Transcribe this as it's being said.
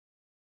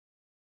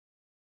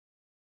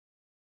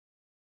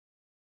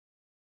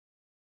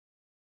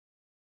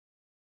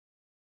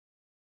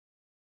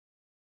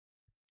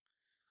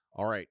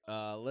All right,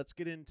 let's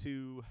get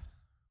into,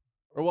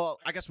 or well,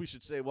 I guess we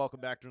should say welcome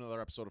back to another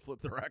episode of Flip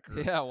the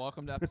Record. Yeah,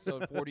 welcome to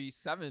episode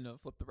 47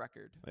 of Flip the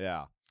Record.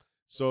 Yeah.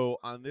 So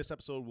on this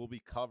episode, we'll be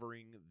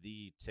covering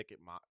the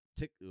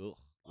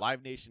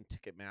Live Nation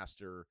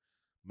Ticketmaster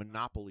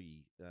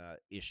monopoly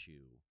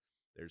issue.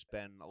 There's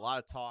been a lot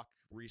of talk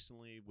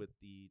recently with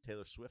the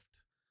Taylor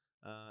Swift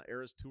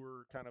Eras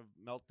Tour kind of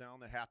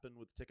meltdown that happened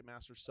with the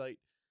Ticketmaster site.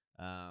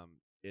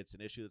 It's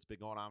an issue that's been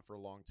going on for a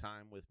long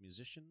time with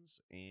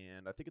musicians,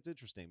 and I think it's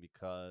interesting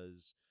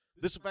because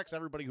this affects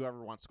everybody who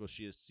ever wants to go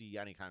see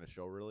any kind of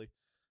show, really.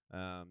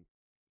 And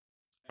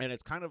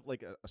it's kind of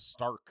like a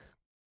stark,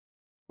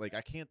 like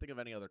I can't think of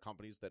any other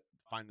companies that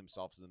find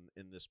themselves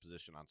in this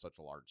position on such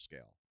a large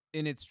scale.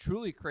 And it's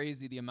truly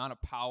crazy the amount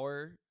of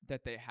power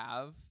that they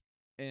have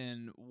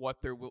and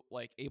what they're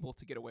like able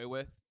to get away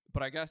with.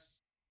 But I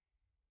guess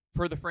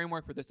for the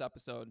framework for this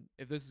episode,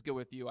 if this is good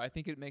with you, I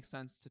think it makes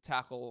sense to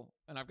tackle,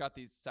 and I've got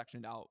these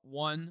sectioned out.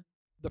 1,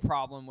 the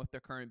problem with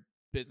their current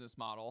business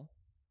model.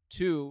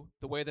 2,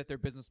 the way that their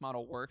business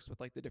model works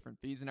with like the different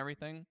fees and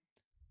everything.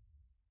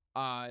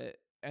 And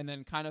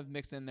then kind of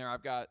mix in there,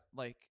 I've got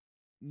like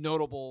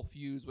notable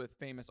feuds with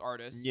famous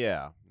artists.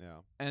 Yeah.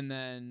 And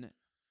then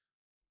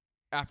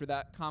after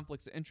that,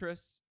 conflicts of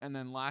interest, and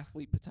then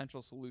lastly,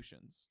 potential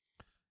solutions.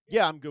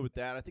 Yeah, I'm good with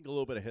that. I think a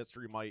little bit of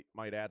history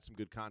might add some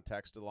good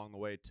context along the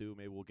way too.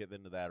 Maybe we'll get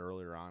into that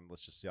earlier on.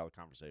 Let's just see how the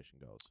conversation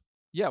goes.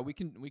 Yeah, we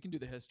can do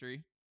the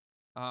history.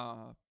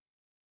 I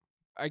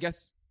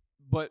guess,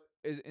 but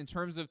in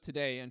terms of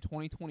today in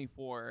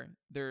 2024,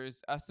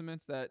 there's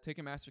estimates that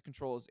Ticketmaster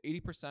controls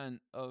 80%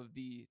 of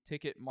the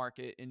ticket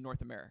market in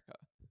North America,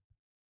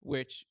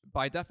 which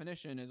by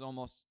definition is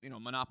almost,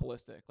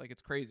 monopolistic. Like,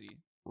 it's crazy.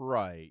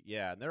 Right.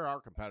 Yeah, and there are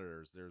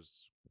competitors.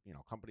 There's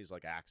companies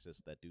like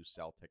Axis that do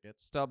sell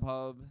tickets.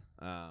 StubHub,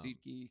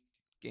 SeatGeek,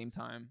 Game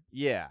Time.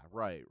 Yeah.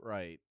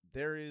 Right.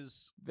 There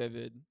is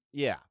Vivid.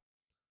 Yeah.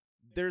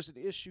 There's an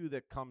issue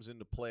that comes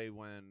into play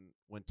when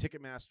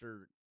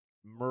Ticketmaster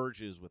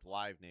merges with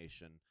Live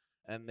Nation,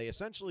 and they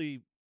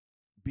essentially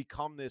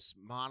become this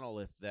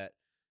monolith that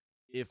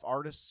if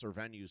artists or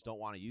venues don't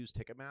want to use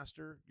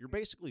Ticketmaster, you're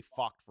basically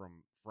fucked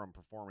from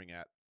performing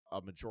at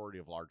a majority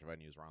of large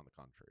venues around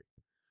the country.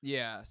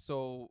 Yeah,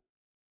 so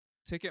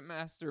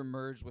Ticketmaster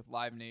merged with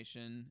Live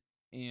Nation,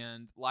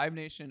 and Live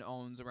Nation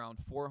owns around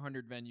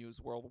 400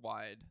 venues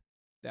worldwide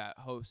that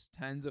host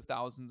tens of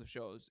thousands of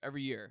shows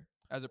every year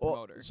as a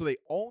promoter. So they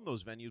own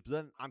those venues, but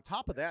then on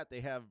top of that, they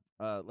have,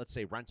 let's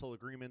say, rental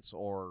agreements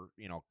or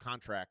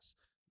contracts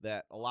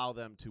that allow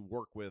them to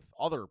work with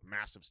other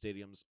massive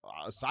stadiums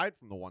aside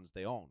from the ones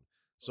they own.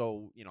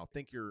 So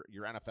think your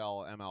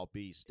NFL,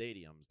 MLB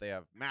stadiums. They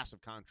have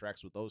massive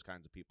contracts with those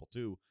kinds of people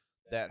too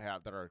that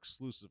are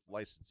exclusive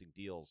licensing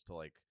deals to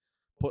like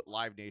put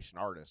Live Nation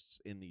artists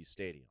in these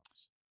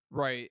stadiums.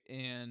 Right,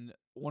 and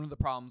one of the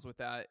problems with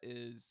that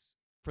is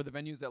for the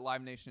venues that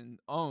Live Nation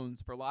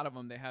owns, for a lot of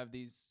them, they have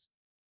these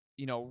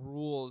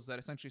rules that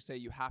essentially say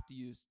you have to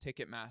use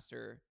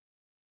Ticketmaster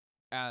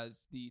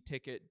as the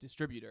ticket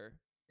distributor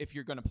if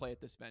you're going to play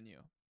at this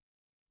venue.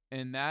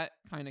 And that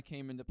kind of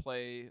came into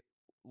play,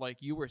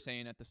 like you were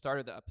saying at the start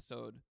of the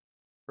episode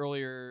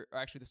earlier.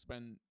 Actually, this has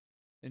been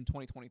in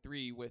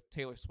 2023 with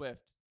Taylor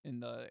Swift in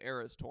the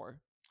Eras Tour.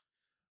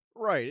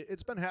 Right.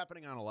 It's been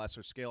happening on a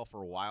lesser scale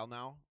for a while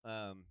now.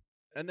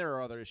 And there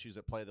are other issues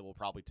at play that we'll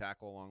probably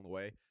tackle along the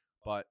way.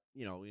 But,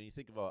 when you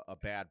think of a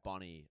Bad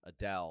Bunny,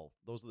 Adele,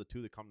 those are the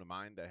two that come to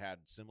mind that had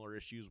similar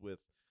issues with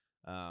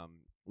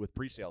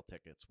pre-sale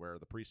tickets, where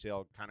the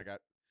pre-sale kind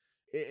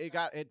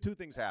of two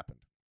things happened.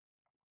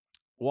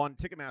 One,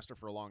 Ticketmaster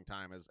for a long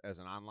time as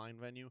an online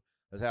venue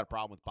has had a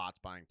problem with bots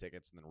buying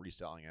tickets and then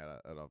reselling at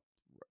a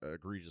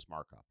egregious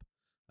markup.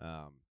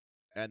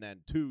 And then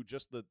 2,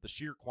 just the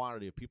sheer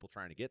quantity of people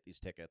trying to get these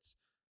tickets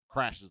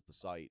crashes the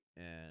site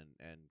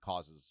and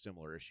causes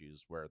similar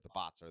issues where the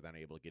bots are then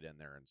able to get in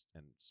there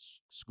and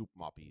scoop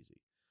them up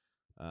easy.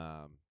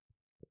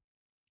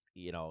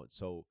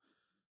 So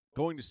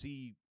going to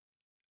see,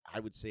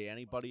 I would say,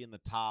 anybody in the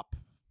top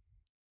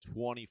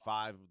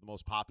 25 of the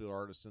most popular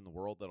artists in the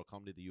world that'll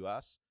come to the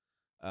U.S.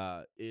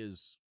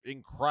 Is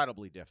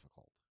incredibly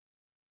difficult.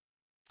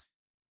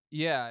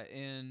 Yeah,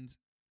 and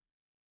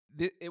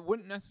it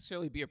wouldn't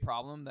necessarily be a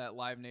problem that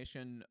Live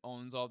Nation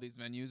owns all these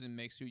venues and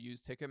makes you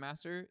use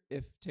Ticketmaster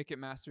if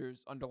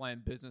Ticketmaster's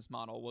underlying business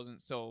model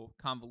wasn't so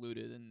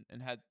convoluted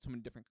and had so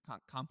many different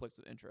conflicts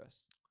of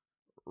interest.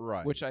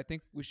 Right. Which I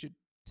think we should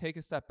take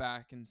a step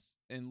back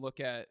and look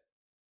at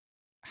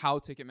how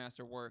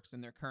Ticketmaster works in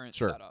their current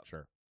setup.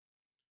 Sure.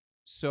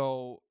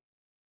 So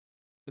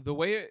the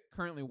way it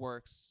currently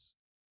works,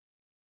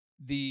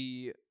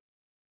 the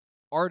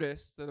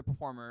artist or the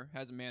performer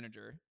has a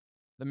manager.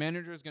 The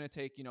manager is going to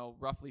take,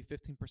 roughly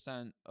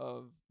 15%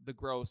 of the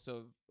gross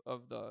of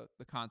the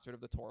concert, of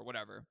the tour,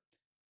 whatever.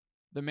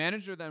 The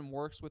manager then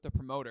works with the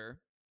promoter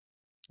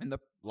and the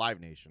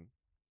Live Nation.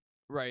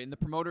 Right. And the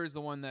promoter is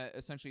the one that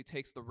essentially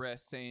takes the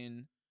risk,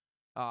 saying,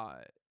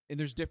 and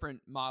there's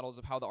different models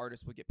of how the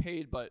artist would get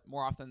paid, but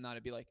more often than not,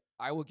 it'd be like,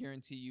 I will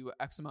guarantee you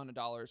X amount of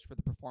dollars for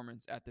the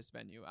performance at this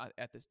venue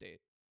at this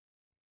date.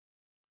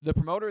 The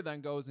promoter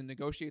then goes and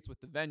negotiates with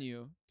the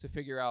venue to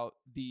figure out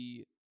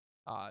the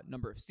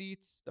number of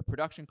seats, the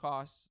production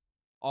costs,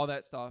 all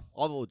that stuff,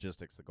 all the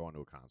logistics that go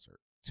into a concert,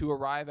 to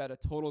arrive at a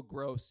total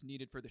gross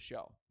needed for the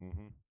show.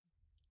 Mm-hmm.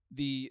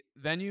 The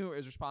venue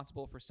is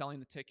responsible for selling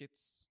the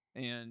tickets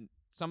and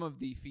some of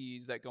the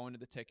fees that go into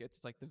the tickets.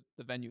 It's like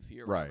the venue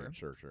fee or whatever. Right,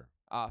 sure.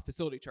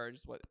 Facility charge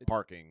is what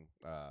parking,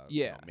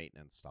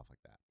 maintenance, stuff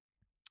like that.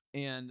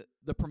 And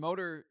the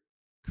promoter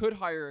could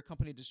hire a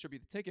company to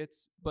distribute the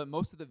tickets, but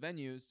most of the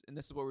venues, and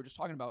this is what we were just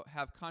talking about,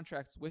 have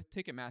contracts with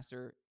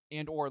Ticketmaster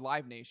and or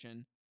Live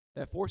Nation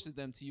that forces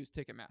them to use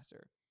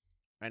Ticketmaster.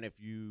 And if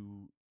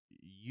you're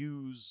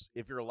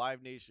a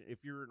Live Nation,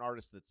 if you're an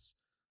artist that's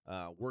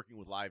working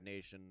with Live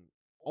Nation,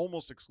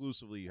 almost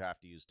exclusively you have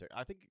to use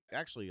I think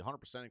actually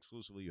 100%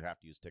 exclusively you have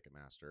to use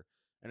Ticketmaster.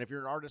 And if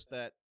you're an artist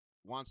that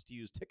wants to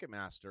use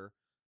Ticketmaster,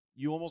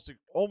 you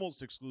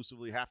almost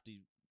exclusively have to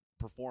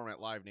perform at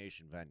Live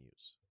Nation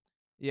venues.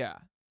 Yeah.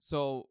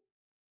 So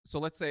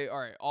let's say, all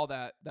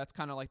right, that's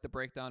kind of like the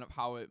breakdown of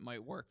how it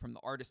might work from the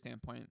artist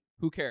standpoint.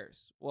 Who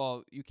cares?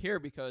 Well, you care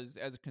because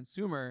as a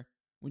consumer,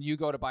 when you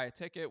go to buy a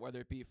ticket, whether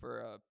it be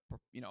for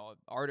an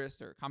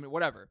artist or comedy,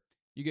 whatever,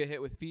 you get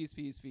hit with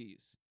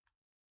fees.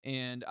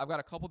 And I've got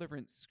a couple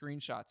different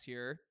screenshots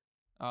here.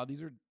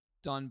 These are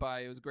done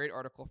by, it was a great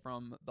article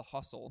from The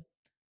Hustle.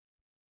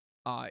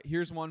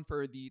 Here's one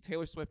for the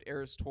Taylor Swift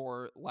Eras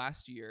Tour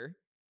last year.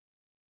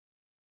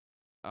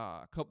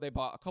 They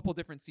bought a couple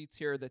different seats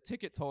here. The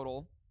ticket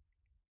total,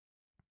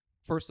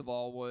 first of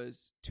all,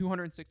 was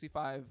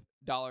 $265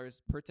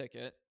 per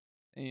ticket.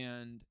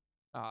 And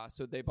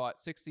so they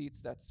bought 6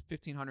 seats. That's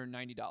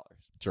 $1,590.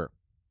 Sure.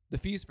 The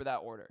fees for that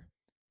order: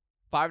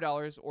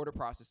 $5 order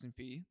processing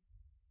fee,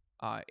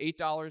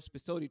 $8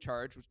 facility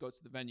charge, which goes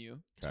to the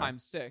venue,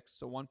 times 6,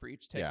 so one for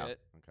each ticket.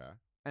 Yeah. Okay.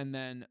 And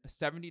then a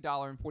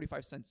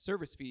 $70.45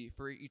 service fee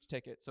for each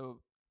ticket,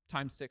 so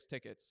times 6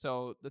 tickets.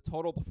 So the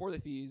total before the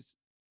fees,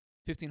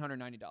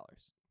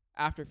 $1,590.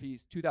 After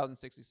fees,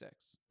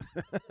 $2,066.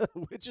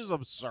 Which is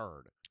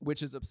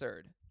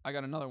absurd. I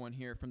got another one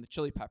here from the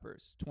Chili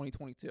Peppers,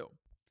 2022.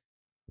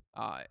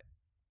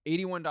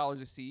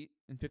 $81 a seat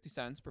and 50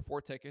 cents for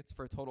 4 tickets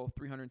for a total of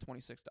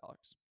 $326.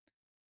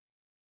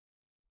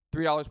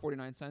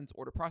 $3.49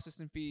 order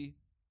processing fee,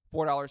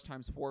 $4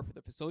 times 4 for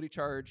the facility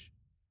charge,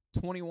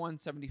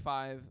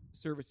 $21.75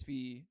 service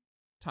fee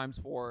times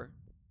 4,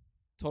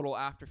 total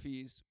after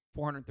fees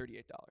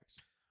 $438.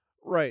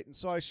 Right, and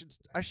so I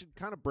should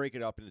kind of break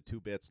it up into 2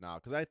 bits now,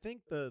 because I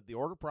think the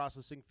order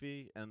processing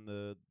fee and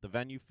the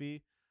venue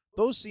fee,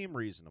 those seem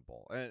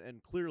reasonable,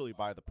 and clearly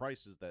by the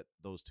prices that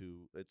those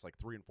two, it's like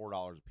 $3 and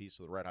 $4 a piece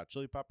for the Red Hot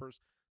Chili Peppers,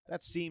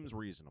 that seems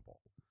reasonable.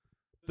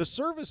 The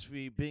service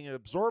fee being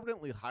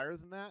absorbently higher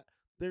than that,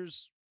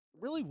 there's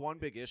really one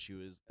big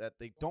issue, is that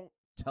they don't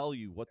tell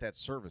you what that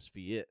service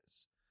fee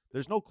is.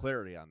 There's no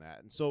clarity on that,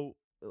 and so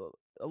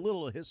a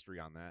little history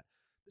on that.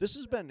 This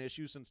has been an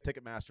issue since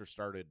Ticketmaster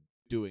started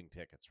doing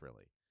tickets,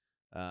 really.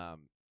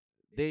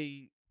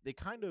 They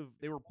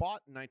were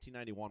bought in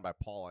 1991 by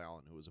Paul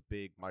Allen, who was a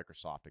big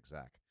Microsoft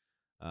exec.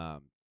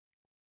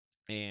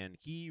 And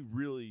he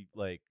really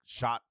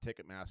shot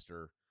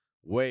Ticketmaster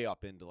way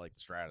up into the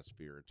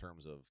stratosphere in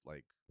terms of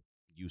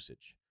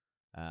usage.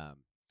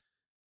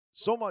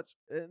 So much,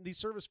 and these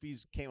service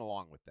fees came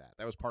along with that.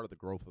 That was part of the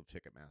growth of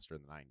Ticketmaster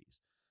in the 90s.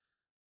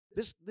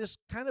 This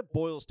kind of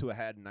boils to a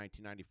head in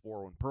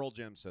 1994 when Pearl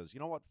Jam says, you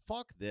know what,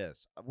 fuck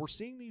this. We're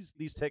seeing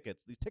these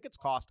tickets. These tickets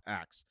cost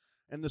X,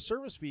 and the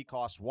service fee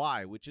costs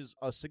Y, which is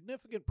a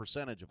significant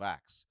percentage of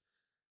X.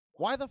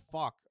 Why the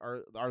fuck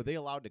are they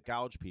allowed to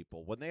gouge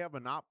people when they have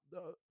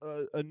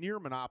a near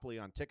monopoly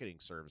on ticketing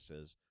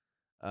services?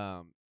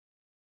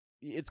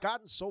 It's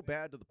gotten so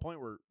bad to the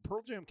point where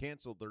Pearl Jam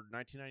canceled their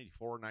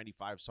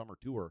 1994-95 summer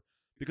tour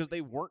because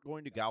they weren't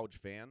going to gouge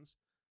fans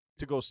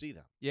to go see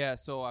them. Yeah,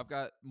 so I've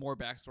got more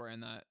backstory on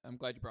that. I'm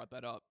glad you brought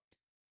that up.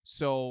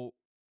 So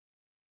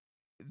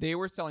they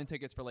were selling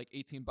tickets for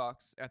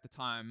 $18 at the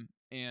time,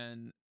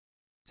 and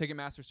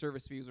Ticketmaster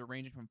service fees were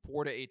ranging from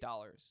 $4 to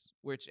 $8,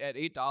 which at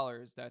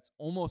 $8, that's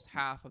almost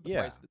half of the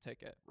price of the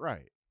ticket.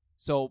 Right.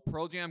 So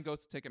Pearl Jam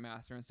goes to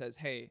Ticketmaster and says,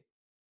 hey,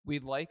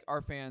 we'd like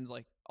our fans,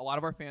 a lot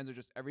of our fans are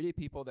just everyday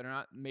people that are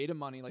not made of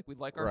money. We'd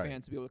like our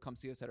fans to be able to come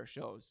see us at our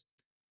shows.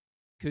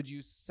 Could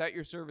you set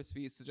your service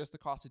fees to just the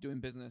cost of doing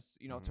business,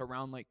 to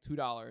around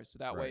 $2, so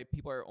that way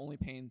people are only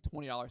paying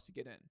 $20 to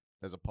get in,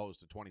 as opposed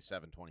to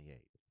 $27,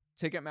 $28.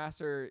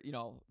 Ticketmaster,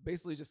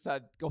 basically just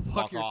said, "Go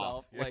fuck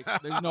yourself."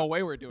 There's no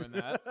way we're doing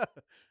that.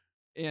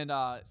 And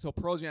so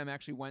Pearl Jam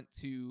actually went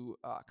to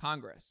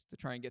Congress to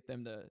try and get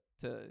them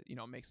to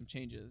make some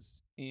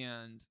changes,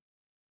 and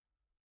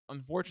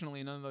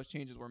unfortunately, none of those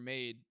changes were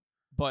made.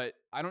 But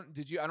I don't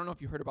know if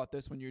you heard about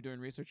this when you were doing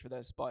research for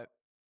this, but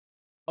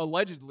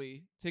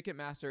allegedly,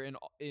 Ticketmaster, and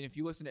if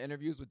you listen to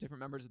interviews with different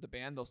members of the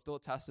band, they'll still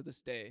attest to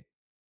this day.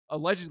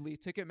 Allegedly,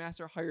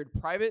 Ticketmaster hired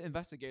private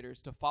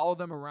investigators to follow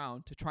them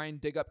around to try and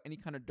dig up any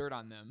kind of dirt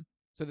on them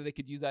so that they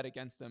could use that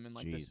against them in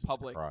Jesus this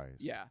public. Christ.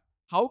 Yeah.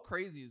 How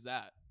crazy is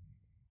that?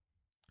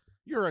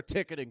 You're a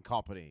ticketing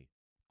company.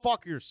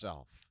 Fuck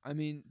yourself. I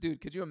mean,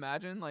 dude, could you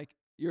imagine? Like,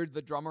 you're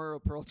the drummer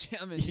of Pearl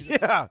Jam, and you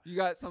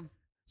got some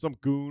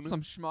goon,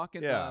 some schmuck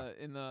in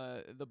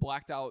the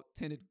blacked out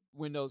tinted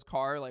windows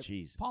car, like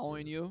Jesus,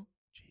 following dude. you.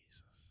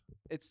 Jesus,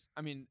 it's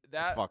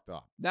that's fucked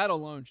up. That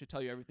alone should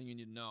tell you everything you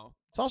need to know.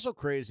 It's also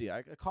crazy.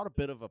 I caught a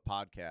bit of a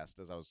podcast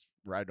as I was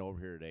riding over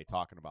here today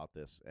talking about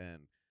this,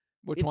 and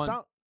which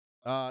one?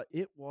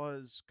 It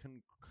was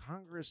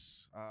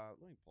Congress.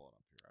 Let me pull it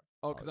up here.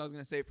 Oh, because I was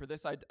gonna say for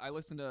this, I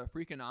listened to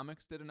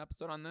Freakonomics did an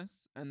episode on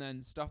this, and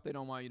then Stuff They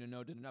Don't Want You to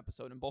Know did an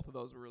episode, and both of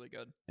those were really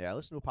good. Yeah, I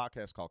listened to a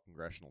podcast called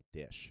Congressional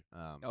Dish.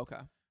 Okay,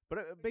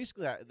 but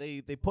basically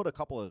they put a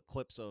couple of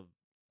clips of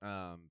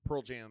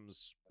Pearl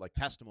Jam's like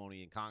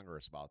testimony in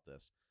Congress about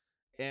this,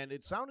 and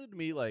it sounded to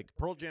me like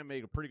Pearl Jam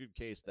made a pretty good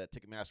case that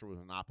Ticketmaster was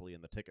a monopoly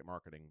in the ticket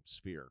marketing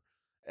sphere.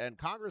 And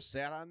Congress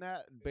sat on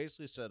that and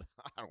basically said,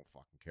 I don't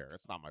fucking care.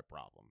 It's not my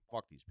problem.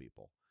 Fuck these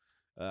people.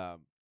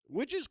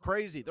 Which is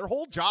crazy. Their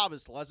whole job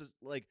is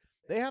to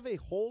they have a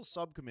whole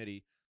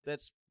subcommittee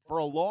that's for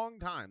a long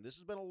time. This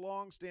has been a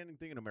long-standing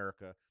thing in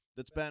America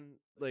that's been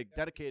like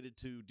dedicated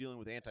to dealing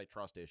with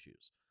antitrust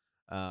issues.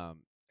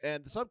 And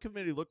the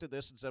subcommittee looked at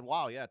this and said,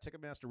 wow, yeah,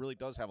 Ticketmaster really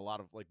does have a lot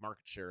of like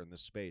market share in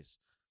this space.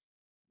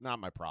 Not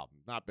my problem.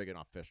 Not big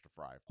enough fish to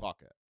fry.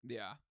 Fuck it.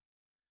 Yeah.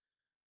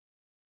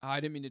 I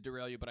didn't mean to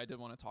derail you, but I did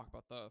want to talk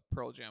about the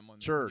Pearl Jam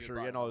one. Sure.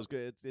 Yeah, no, it was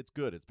good. It's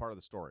good. It's part of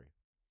the story.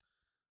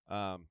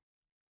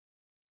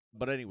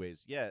 But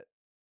anyways, yeah.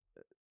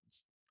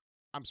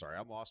 I'm sorry,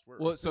 I'm lost.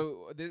 Well,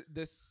 so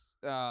this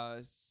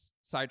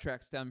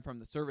sidetrack stemmed from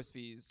the service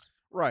fees.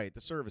 Right, the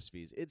service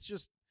fees. It's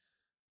just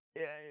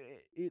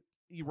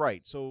you're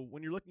right. So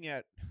when you're looking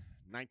at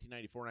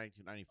 1994,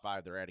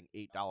 1995, they're adding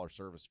 $8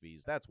 service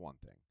fees. That's one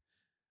thing.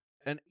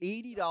 An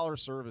 $80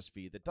 service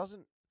fee that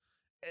doesn't.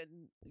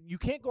 And you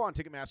can't go on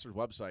Ticketmaster's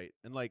website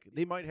and like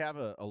they might have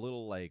a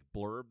little like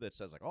blurb that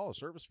says like, oh,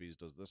 service fees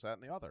does this, that,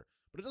 and the other,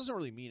 but it doesn't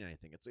really mean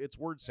anything. It's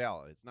word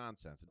salad. It's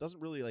nonsense. It doesn't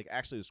really like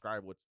actually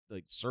describe what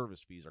like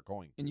service fees are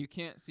going to. And you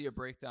can't see a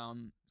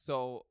breakdown.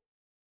 So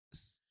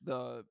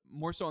the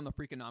more so on the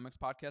Freakonomics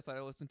podcast that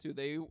I listened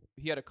to,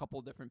 he had a couple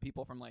of different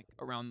people from like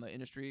around the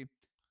industry,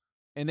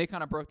 and they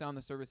kind of broke down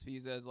the service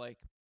fees as like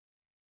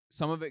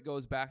some of it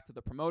goes back to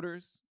the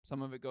promoters,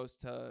 some of it goes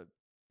to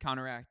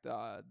counteract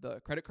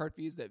the credit card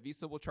fees that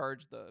Visa will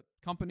charge the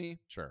company.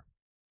 Sure.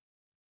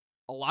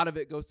 A lot of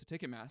it goes to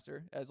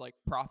Ticketmaster as like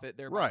profit,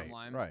 their bottom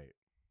line. Right.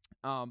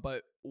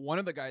 But one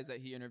of the guys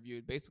that he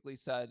interviewed basically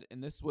said,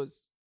 and this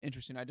was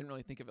interesting, I didn't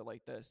really think of it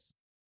like this.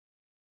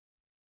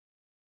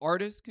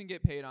 Artists can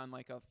get paid on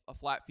like a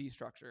flat fee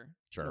structure.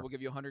 Sure. We'll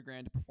give you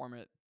 $100,000 to perform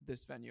at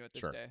this venue at this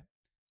sure. day.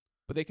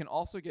 But they can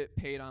also get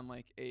paid on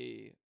like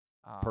a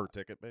per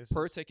ticket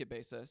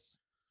basis.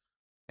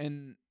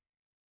 And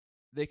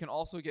they can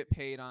also get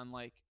paid on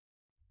like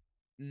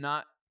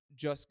not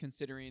just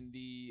considering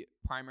the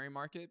primary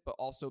market, but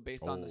also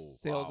based on the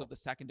sales of the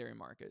secondary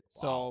market.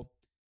 Wow. So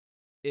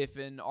if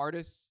an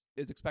artist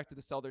is expected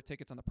to sell their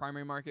tickets on the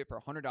primary market for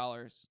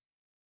 $100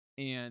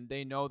 and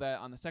they know that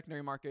on the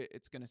secondary market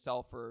it's going to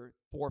sell for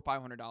 $400 or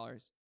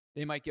 $500,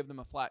 they might give them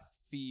a flat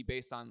fee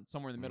based on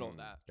somewhere in the middle of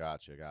that.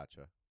 Gotcha.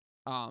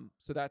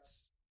 So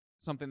that's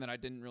something that I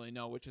didn't really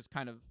know, which is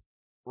kind of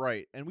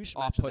right. And we should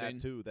mention that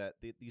too, that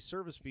these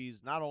service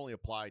fees not only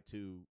apply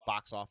to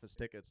box office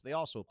tickets, they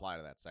also apply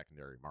to that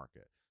secondary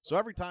market. So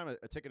every time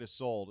a ticket is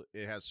sold,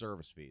 it has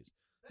service fees.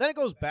 Then it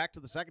goes back to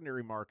the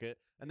secondary market,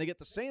 and they get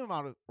the same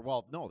amount of,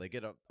 they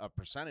get a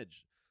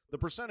percentage. The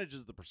percentage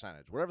is the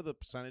percentage. Whatever the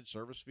percentage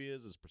service fee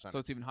is percentage. So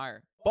it's even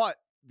higher. But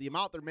the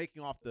amount they're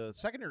making off the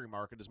secondary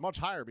market is much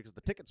higher because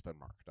the ticket's been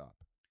marked up.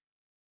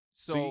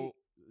 So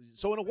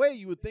in a way,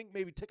 you would think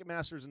maybe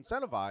Ticketmaster is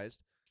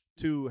incentivized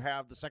to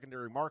have the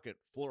secondary market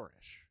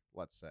flourish,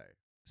 let's say.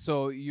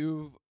 So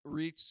we've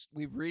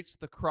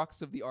reached the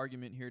crux of the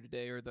argument here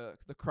today, or the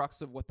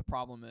crux of what the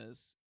problem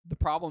is. The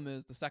problem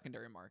is the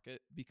secondary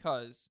market,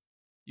 because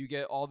you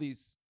get all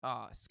these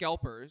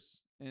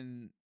scalpers,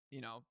 and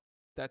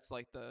that's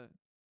like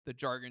the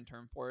jargon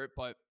term for it,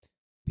 but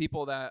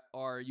people that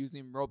are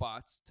using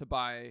robots to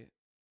buy.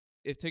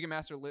 If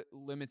Ticketmaster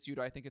limits you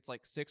to, I think it's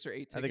like 6 or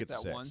 8 tickets at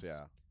 6, once.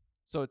 Yeah.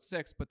 So it's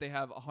 6, but they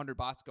have 100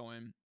 bots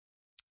going.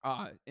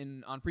 On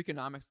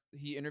Freakonomics,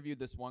 he interviewed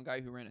this one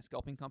guy who ran a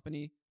scalping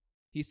company.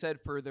 He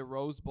said for the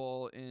Rose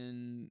Bowl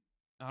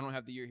I don't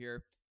have the year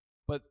here,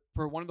 but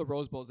for one of the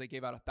Rose Bowls, they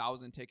gave out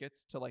 1,000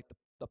 tickets to like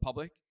the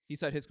public. He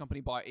said his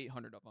company bought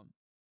 800 of them.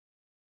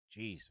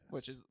 Jesus.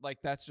 Which is like,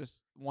 that's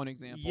just one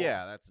example.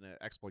 Yeah, that's an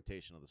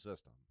exploitation of the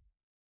system.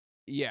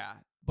 Yeah,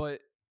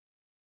 but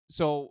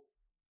so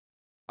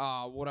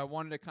what I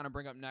wanted to kind of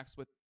bring up next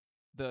with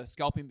the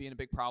scalping being a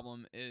big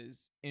problem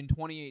is in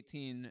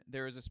 2018,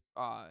 there was this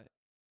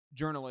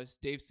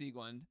journalist, Dave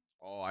Siegland.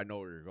 Oh, I know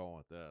where you're going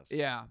with this.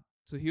 Yeah.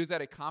 So he was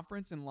at a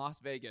conference in Las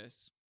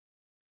Vegas.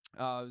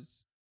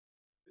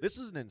 This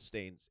is an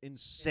insane.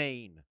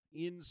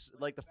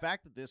 Like the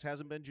fact that this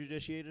hasn't been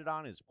judiciated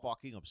on is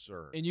fucking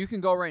absurd. And you can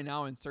go right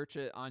now and search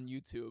it on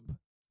YouTube.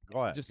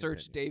 Go ahead. Just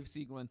search Continue. Dave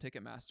Siegelin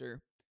Ticketmaster,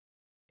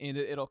 and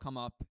it'll come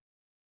up.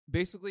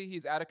 Basically,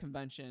 he's at a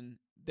convention.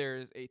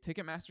 There's a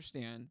Ticketmaster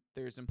stand.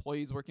 There's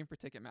employees working for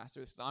Ticketmaster.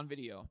 It's on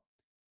video,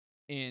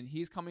 and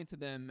he's coming to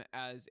them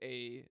as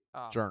a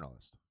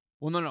Journalist.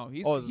 Well, no,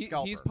 he's as a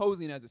scalper. he's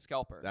posing as a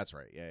scalper. That's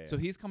right. Yeah. So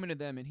he's coming to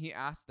them and he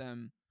asked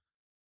them.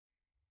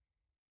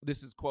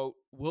 This is quote: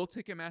 "Will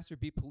Ticketmaster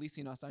be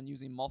policing us on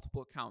using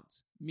multiple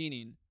accounts?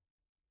 Meaning,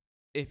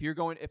 if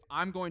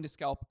I'm going to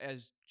scalp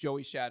as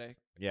Joey Shattuck,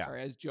 or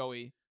as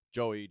Joey."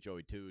 Joey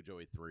 2,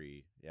 Joey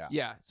 3. Yeah.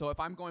 Yeah. So if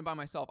I'm going by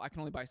myself, I can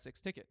only buy 6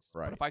 tickets.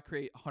 Right. But if I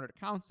create 100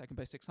 accounts, I can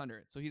buy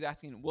 600. So he's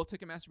asking, will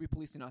Ticketmaster be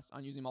policing us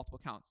on using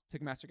multiple accounts?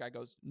 Ticketmaster guy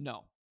goes,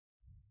 no,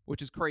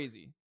 which is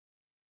crazy.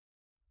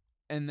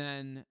 And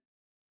then,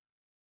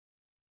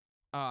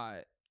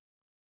 I'm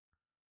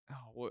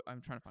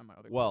trying to find my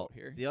other quote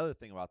here. The other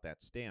thing about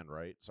that stand,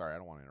 right? Sorry, I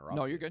don't want to interrupt.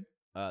 No, you're good.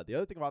 The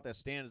other thing about that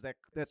stand is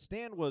that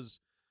stand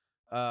was,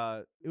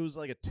 it was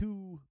like a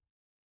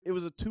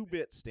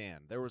 2-bit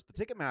stand. There was the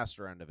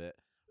Ticketmaster end of it,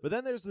 but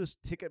then there's this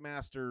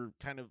Ticketmaster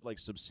kind of like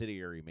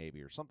subsidiary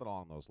maybe or something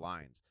along those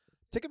lines.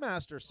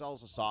 Ticketmaster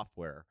sells a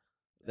software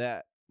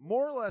that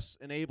more or less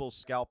enables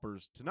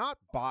scalpers to not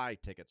buy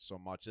tickets so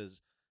much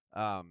as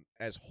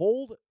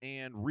hold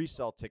and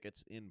resell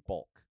tickets in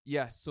bulk.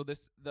 Yes, so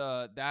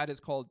that is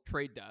called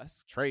Trade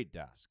Desk. Trade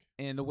Desk.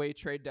 And the way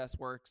Trade Desk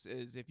works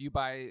is if you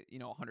buy,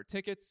 100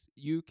 tickets,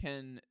 you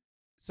can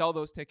sell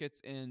those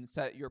tickets and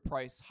set your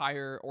price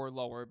higher or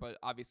lower, but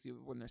obviously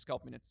when they're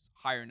scalping, it's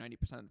higher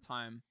 90% of the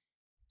time,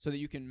 so that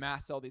you can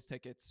mass sell these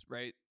tickets,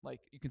 right? Like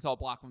you can sell a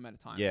block of them at a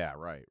time. Yeah,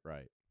 right.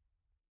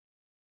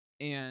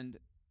 And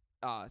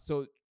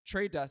so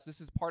Trade Desk,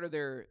 this is part of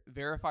their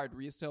verified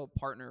resale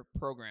partner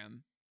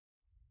program.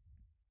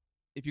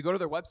 If you go to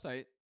their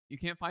website, you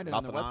can't find it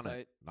on their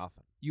website.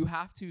 Nothing. You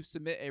have to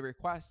submit a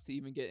request to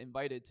even get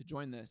invited to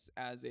join this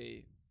as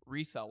a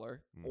reseller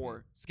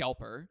or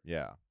scalper.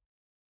 Yeah.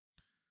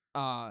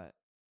 But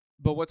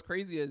what's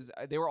crazy is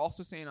they were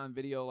also saying on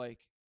video like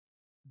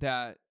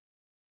that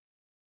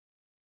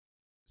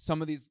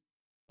some of these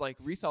like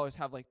resellers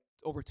have like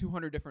over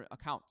 200 different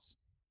accounts.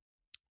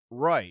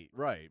 Right.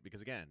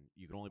 Because again,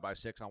 you can only buy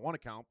 6 on one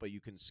account, but you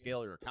can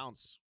scale your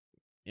accounts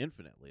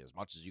infinitely as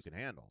much as you can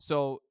handle.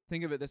 So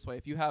think of it this way: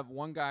 if you have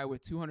one guy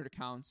with 200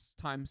 accounts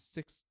times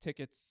 6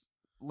 tickets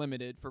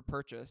limited for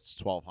purchase,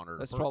 it's 1,200.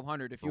 That's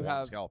 1,200. If you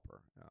have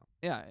scalper,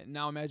 yeah.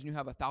 Now imagine you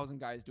have 1,000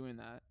 guys doing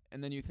that,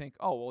 and then you think,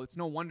 oh well, it's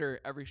no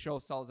wonder every show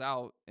sells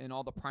out and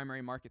all the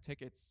primary market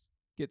tickets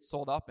get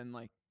sold up in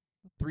like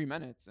 3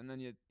 minutes, and then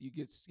you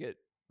just get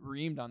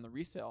reamed on the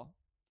resale.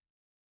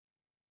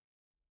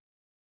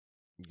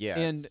 Yeah.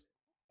 And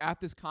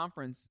at this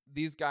conference,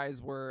 these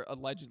guys were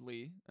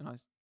allegedly, and I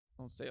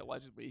don't say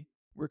allegedly,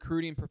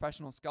 recruiting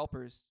professional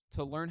scalpers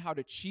to learn how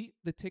to cheat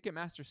the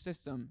Ticketmaster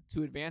system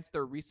to advance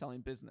their reselling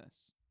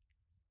business.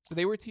 So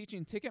they were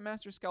teaching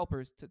Ticketmaster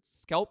scalpers to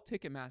scalp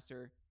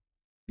Ticketmaster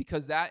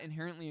because that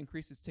inherently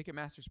increases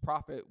Ticketmaster's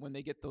profit when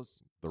they get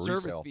those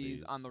service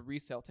fees on the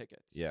resale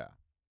tickets. Yeah.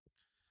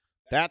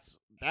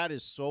 That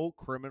is so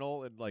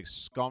criminal and like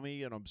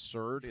scummy and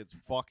absurd. It's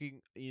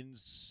fucking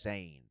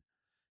insane.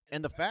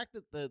 And the fact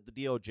that the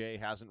DOJ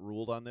hasn't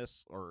ruled on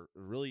this or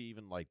really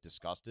even like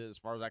discussed it, as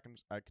far as I can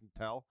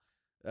tell,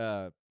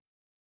 I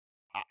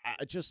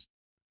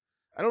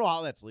don't know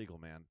how that's legal,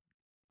 man.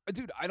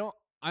 Dude, I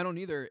don't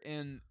either.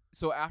 And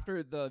so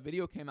after the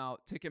video came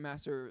out,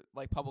 Ticketmaster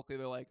like publicly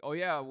they're like, "Oh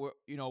yeah,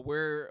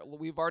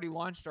 we've already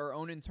launched our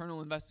own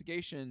internal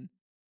investigation.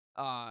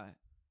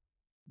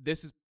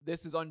 This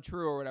is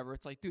untrue or whatever."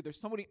 It's like, dude, there's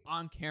somebody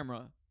on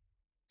camera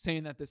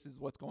saying that this is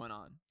what's going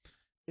on.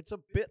 It's a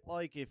bit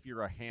like if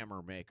you're a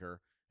hammer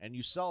maker and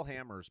you sell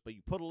hammers, but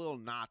you put a little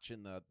notch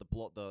in the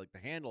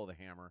handle of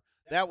the hammer.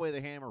 That way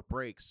the hammer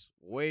breaks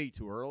way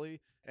too early,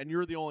 and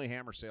you're the only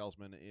hammer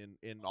salesman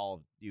in all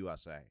of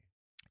USA.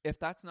 If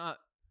that's not,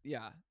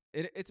 yeah,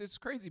 it's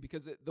crazy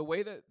because the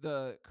way that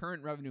the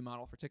current revenue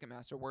model for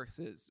Ticketmaster works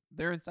is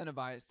they're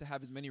incentivized to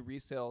have as many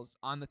resales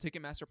on the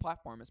Ticketmaster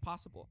platform as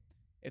possible.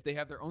 If they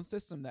have their own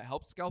system that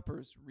helps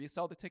scalpers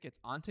resell the tickets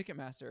on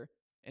Ticketmaster,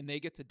 and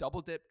they get to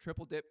double dip,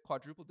 triple dip,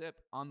 quadruple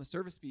dip on the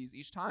service fees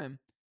each time.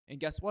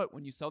 And guess what?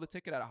 When you sell the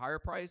ticket at a higher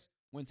price,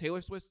 when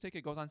Taylor Swift's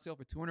ticket goes on sale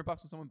for $200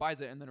 and someone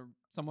buys it, and then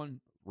someone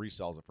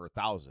resells it for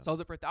 $1,000, sells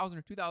it for $1,000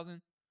 or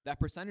 $2,000, that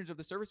percentage of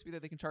the service fee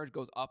that they can charge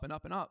goes up and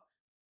up and up.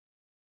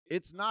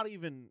 It's not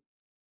even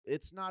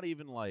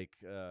like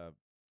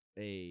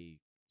a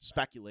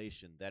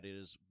speculation that it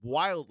is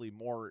wildly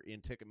more in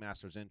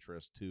Ticketmaster's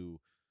interest to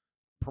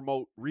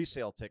promote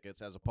resale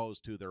tickets as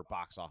opposed to their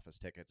box office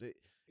tickets.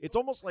 It's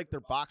almost like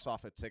their box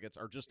office tickets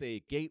are just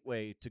a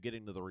gateway to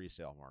getting to the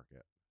resale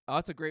market. Oh,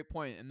 that's a great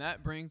point. And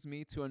that brings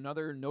me to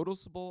another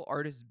noticeable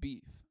artist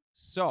beef.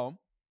 So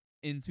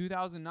in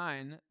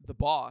 2009, The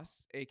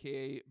Boss,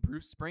 a.k.a.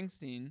 Bruce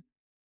Springsteen,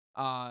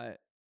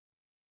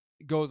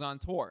 goes on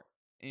tour.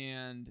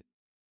 And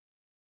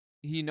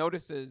he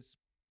notices,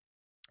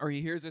 or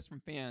he hears this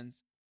from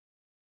fans.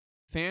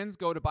 Fans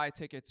go to buy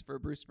tickets for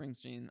Bruce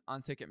Springsteen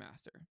on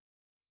Ticketmaster.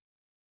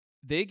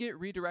 they get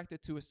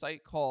redirected to a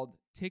site called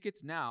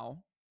Tickets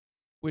Now,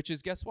 which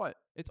is, guess what?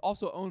 It's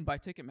also owned by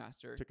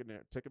Ticketmaster,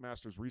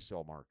 Ticketmaster's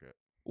resale market.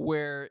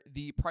 where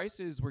the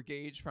prices were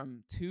gauged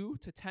from 2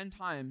 to 10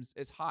 times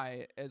as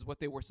high as what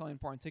they were selling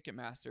for on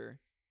Ticketmaster.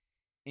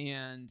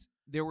 And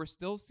there were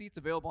still seats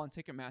available on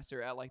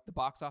Ticketmaster at like the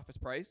box office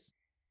price.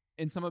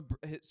 And some of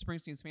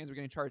Springsteen's fans were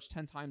getting charged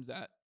 10 times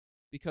that,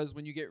 because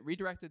when you get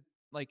redirected,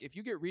 like if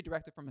you get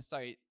redirected from a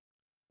site,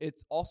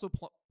 it's also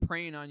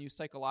preying on you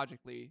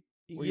psychologically,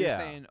 where you're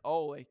saying,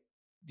 oh, like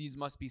these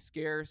must be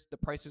scarce. The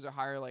prices are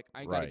higher. Like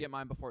I got to get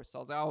mine before it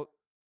sells out.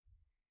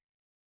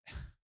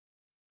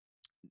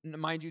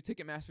 Mind you,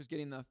 Ticketmaster's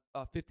getting the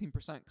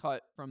 15%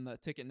 cut from the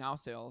Ticket Now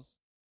sales,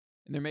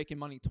 and they're making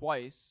money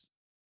twice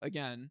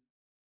again.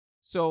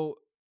 So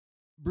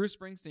Bruce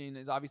Springsteen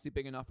is obviously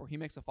big enough where he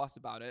makes a fuss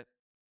about it,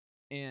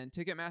 and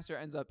Ticketmaster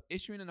ends up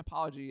issuing an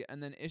apology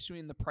and then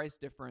issuing the price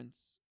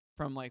difference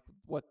from like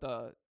what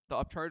the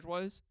upcharge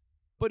was.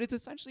 But it's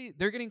essentially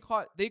they're getting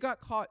caught. They got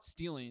caught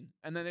stealing,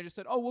 and then they just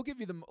said, "Oh, we'll give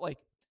you the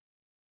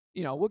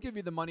we'll give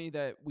you the money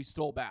that we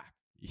stole back."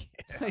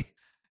 Yeah.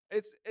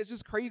 It's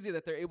just crazy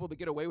that they're able to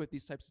get away with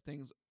these types of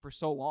things for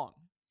so long.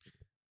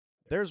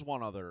 There's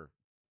one other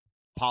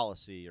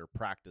policy or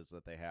practice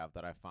that they have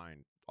that I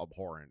find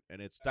abhorrent,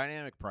 and it's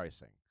dynamic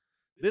pricing.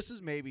 This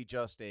is maybe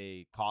just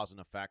a cause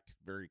and effect,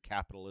 very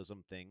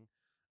capitalism thing,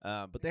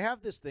 but they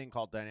have this thing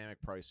called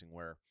dynamic pricing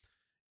where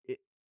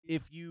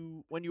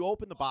when you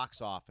open the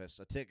box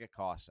office, a ticket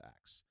costs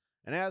X,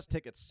 and as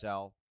tickets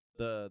sell,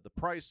 the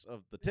price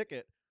of the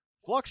ticket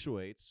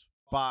fluctuates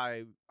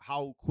by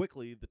how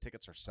quickly the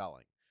tickets are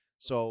selling.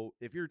 So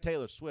if you're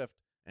Taylor Swift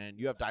and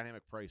you have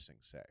dynamic pricing,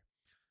 say,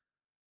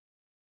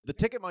 the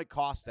ticket might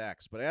cost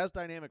X, but as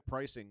dynamic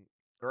pricing,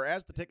 or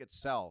as the tickets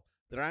sell,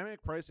 the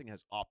dynamic pricing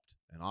has upped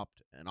and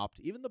upped and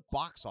upped, even the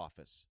box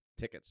office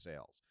ticket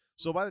sales.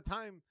 So by the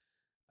time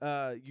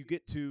you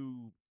get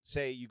to,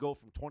 say, you go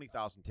from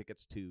 20,000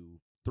 tickets to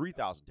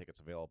 3,000 tickets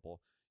available,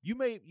 you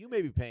may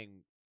be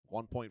paying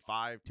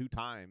 1.5, 2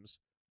 times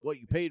what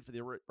you paid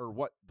for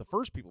what the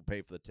first people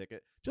paid for the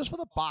ticket just for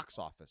the box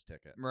office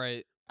ticket.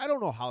 Right. I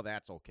don't know how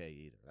that's okay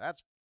either.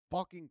 That's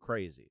fucking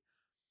crazy.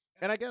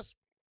 And I guess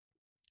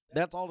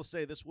that's all to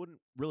say this wouldn't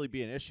really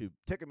be an issue.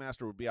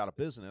 Ticketmaster would be out of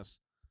business,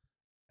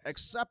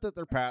 except that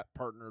they're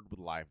partnered with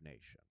Live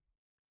Nation,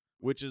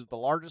 which is the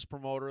largest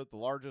promoter, the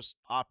largest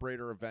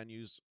operator of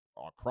venues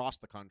across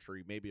the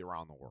country, maybe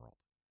around the world,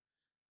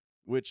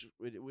 which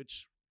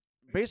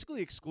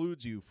basically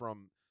excludes you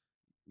from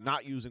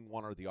not using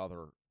one or the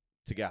other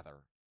together.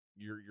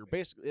 You're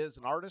basically, as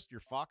an artist,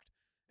 you're fucked,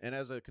 and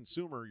as a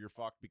consumer, you're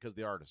fucked because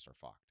the artists are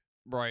fucked.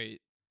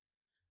 Right.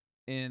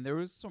 And there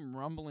was some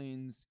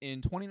rumblings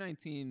in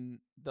 2019.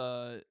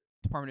 The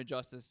Department of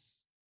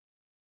Justice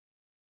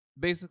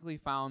basically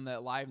found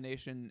that Live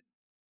Nation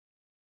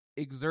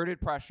exerted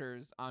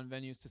pressures on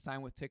venues to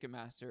sign with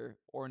Ticketmaster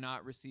or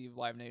not receive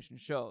Live Nation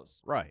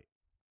shows. Right.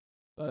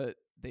 But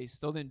they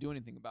still didn't do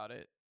anything about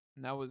it.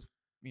 And that was,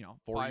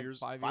 5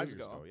 years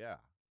ago. Yeah.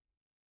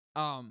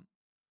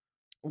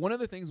 One of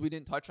the things we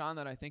didn't touch on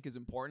that I think is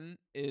important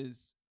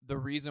is the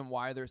reason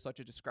why there's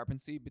such a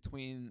discrepancy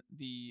between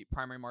the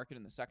primary market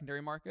and the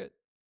secondary market.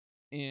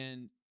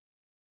 And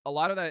a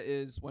lot of that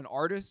is when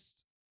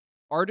artists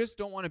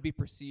don't want to be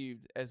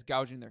perceived as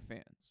gouging their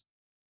fans,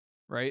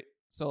 right?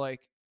 So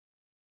like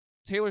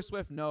Taylor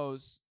Swift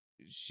knows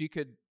she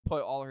could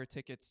put all her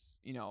tickets,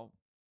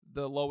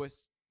 the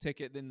lowest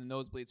ticket in the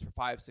nosebleeds for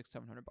 $500, $600,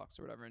 $700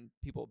 or whatever, and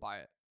people will buy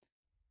it.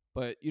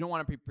 But you don't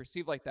want to be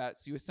perceived like that.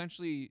 So you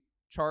essentially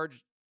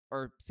charge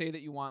or say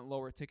that you want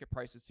lower ticket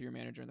prices to your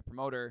manager and the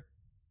promoter,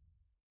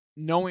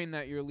 knowing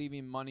that you're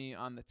leaving money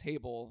on the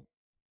table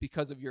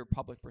because of your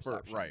public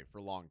perception. For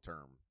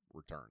long-term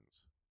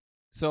returns.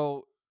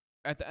 So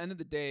at the end of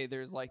the day,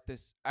 there's like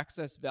this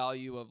excess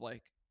value of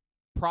like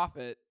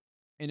profit,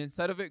 and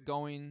instead of it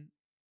going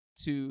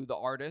to the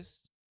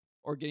artist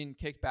or getting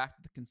kicked back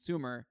to the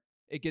consumer,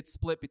 it gets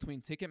split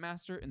between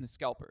Ticketmaster and the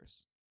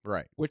scalpers.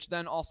 Right. Which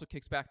then also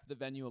kicks back to the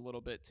venue a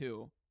little bit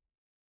too.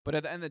 But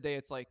at the end of the day,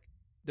 it's like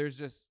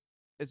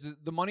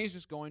the money's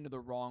just going to the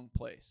wrong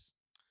place.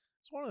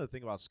 It's one of the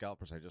things about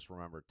scalpers I just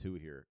remembered too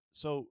here.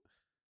 So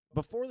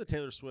before the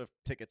Taylor Swift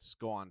tickets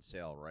go on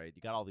sale, right,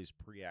 you got all these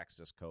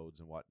pre-access codes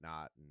and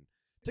whatnot. And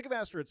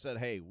Ticketmaster had said,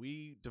 hey,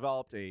 we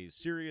developed a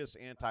serious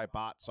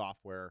anti-bot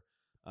software.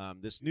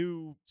 This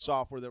new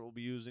software that we'll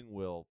be using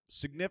will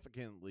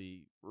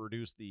significantly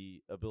reduce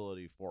the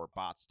ability for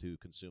bots to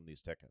consume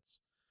these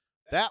tickets.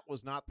 That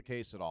was not the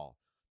case at all.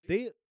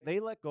 They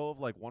let go of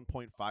like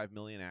 1.5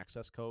 million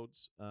access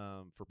codes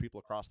for people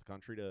across the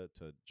country to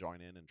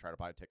join in and try to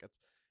buy tickets.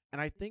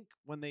 And I think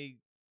when they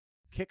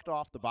kicked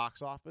off the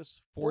box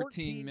office,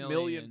 14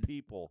 million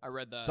people I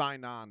read that.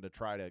 signed on to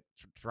try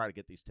to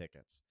get these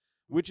tickets,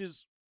 which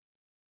is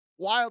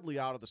wildly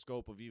out of the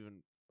scope of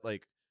even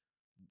like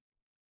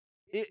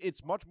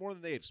it's much more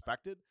than they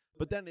expected.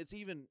 But then it's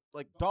even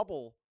like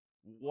double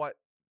what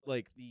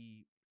like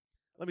the.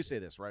 Let me say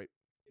this, right?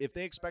 If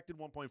they expected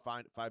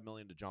 1.5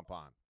 million to jump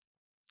on,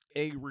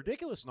 a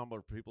ridiculous number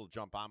of people to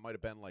jump on might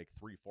have been like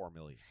 3-4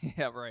 million.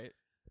 Yeah, right.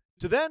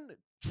 To then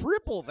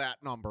triple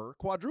that number,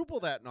 quadruple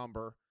that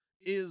number,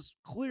 is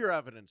clear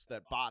evidence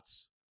that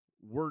bots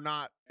were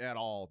not at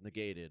all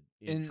negated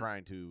in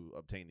trying to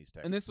obtain these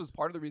tickets. And this was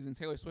part of the reason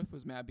Taylor Swift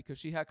was mad, because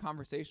she had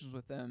conversations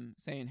with them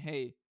saying,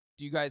 hey,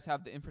 do you guys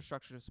have the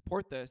infrastructure to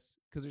support this?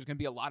 Because there's going to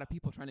be a lot of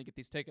people trying to get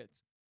these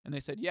tickets. And they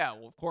said, yeah,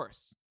 well, of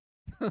course.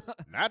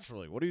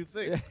 Naturally. What do you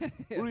think?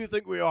 Who do you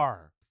think we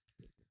are?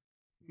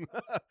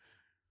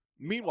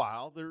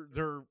 Meanwhile,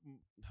 they're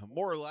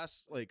more or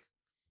less like,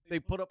 they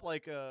put up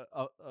like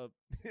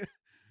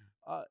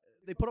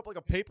they put up like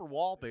a paper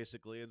wall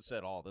basically and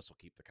said, "Oh, this will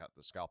keep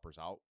the scalpers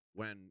out."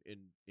 When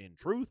in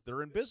truth,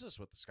 they're in business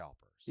with the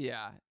scalpers.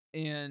 Yeah,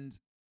 and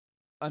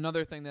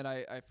another thing that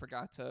I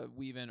forgot to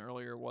weave in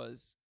earlier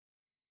was,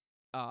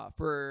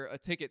 for a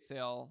ticket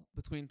sale,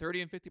 between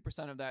 30 and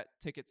 50% of that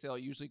ticket sale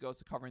usually goes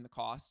to covering the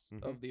costs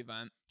of the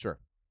event. Sure.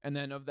 And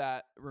then of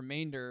that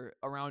remainder,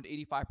 around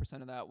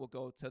 85% of that will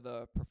go to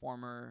the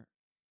performer.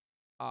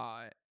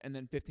 And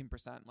then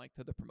 15% like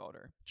to the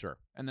promoter. Sure.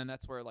 And then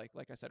that's where like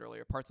I said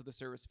earlier, parts of the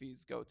service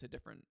fees go to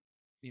different,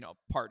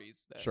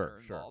 parties that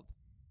are involved.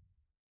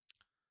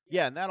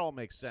 Yeah, and that all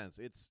makes sense.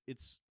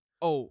 It's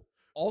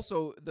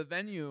also the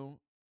venue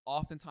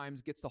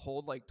oftentimes gets to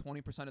hold like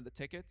 20% of the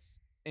tickets,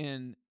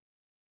 and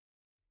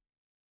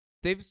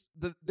there's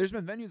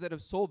been venues that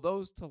have sold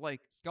those to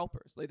like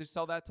scalpers. They just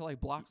sell that to like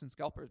blocks and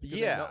scalpers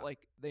because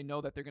they know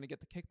that they're going to get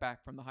the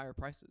kickback from the higher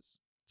prices.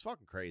 It's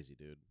fucking crazy,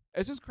 dude.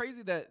 It's just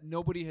crazy that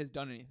nobody has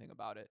done anything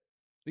about it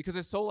because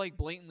it's so like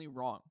blatantly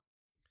wrong.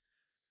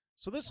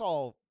 So this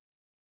all,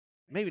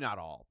 maybe not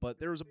all, but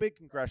there was a big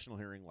congressional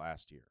hearing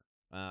last year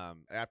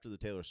after the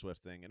Taylor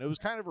Swift thing, and it was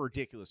kind of a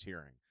ridiculous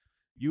hearing.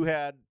 You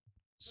had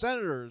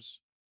senators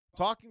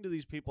talking to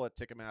these people at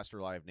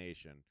Ticketmaster Live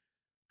Nation,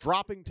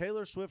 dropping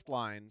Taylor Swift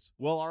lines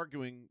while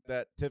arguing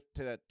that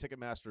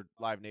Ticketmaster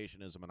Live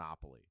Nation is a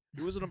monopoly.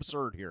 It was an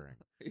absurd hearing.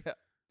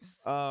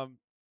 Yeah.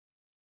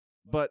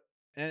 But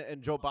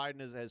and Joe Biden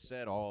has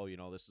said, "Oh,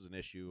 this is an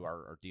issue.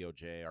 Our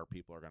DOJ, our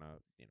people are gonna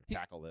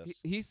tackle this."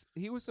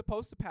 He was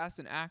supposed to pass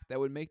an act that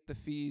would make the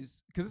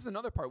fees, because this is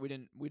another part we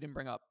didn't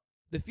bring up.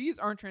 The fees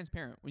aren't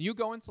transparent. When you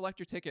go and select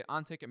your ticket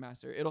on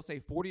Ticketmaster, it'll say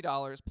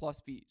 $40 plus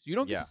fees. You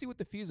don't get to see what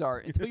the fees are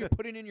until you're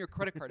putting in your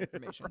credit card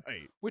information,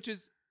 right? Which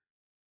is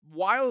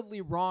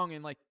wildly wrong,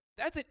 and like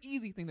that's an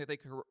easy thing that they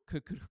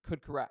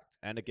could correct.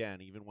 And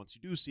again, even once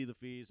you do see the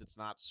fees, it's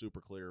not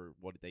super clear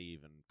what they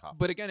even cost.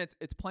 But again,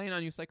 it's playing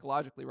on you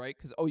psychologically, right?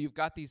 Because you've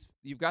got these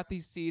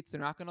seats, they're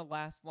not going to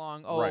last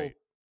long. Right.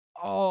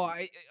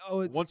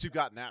 It's once you've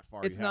gotten that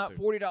far, it's not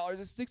 $40,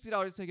 it's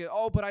 $60 ticket.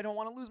 Oh, but I don't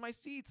want to lose my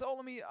seats.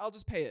 I'll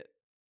just pay it.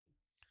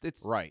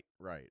 It's right.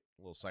 A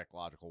little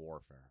psychological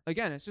warfare.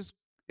 Again, it's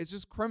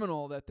just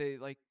criminal that they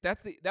like.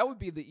 That would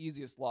be the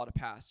easiest law to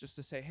pass, just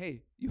to say,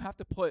 hey, you have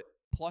to put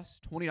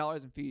plus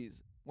 $20 in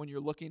fees when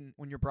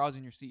you're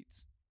browsing your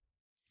seats.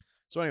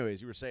 So,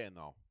 anyways, you were saying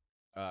though,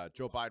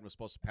 Joe Biden was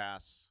supposed to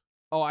pass.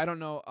 Oh, I don't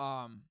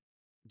know.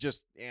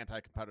 Just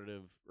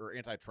anti-competitive or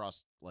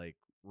antitrust like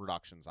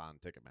reductions on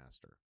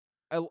Ticketmaster.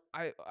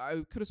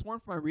 I could have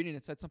sworn from my reading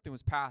it said something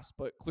was passed,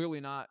 but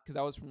clearly not, because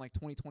that was from like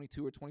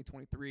 2022 or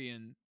 2023,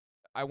 and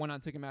I went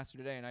on Ticketmaster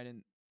today and I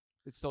didn't.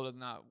 It still does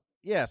not.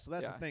 Yeah, so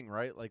that's the thing,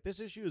 right? Like this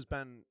issue has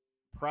been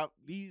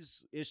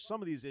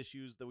some of these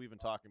issues that we've been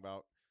talking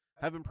about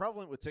have been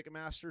prevalent with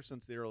Ticketmaster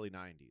since the early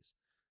 90s.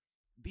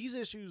 These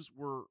issues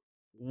were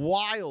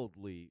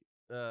wildly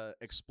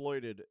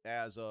exploited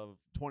as of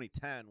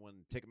 2010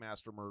 when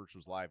Ticketmaster merged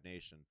with Live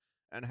Nation,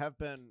 and have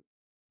been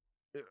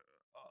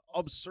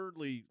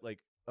absurdly like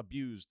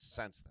abused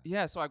since then.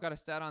 Yeah, so I've got a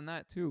stat on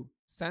that too.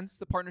 Since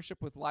the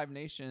partnership with Live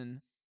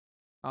Nation,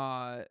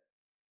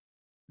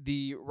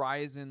 the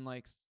rise in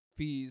like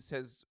fees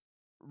has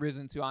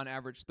risen to on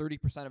average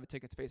 30% of a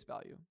ticket's face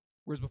value,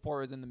 whereas before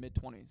it was in the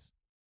mid-20s.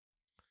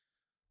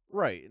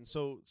 Right, and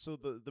so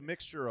the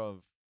mixture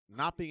of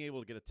not being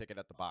able to get a ticket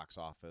at the box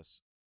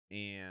office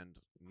and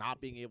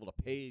not being able to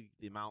pay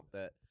the amount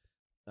that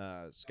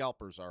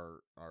scalpers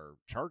are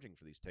charging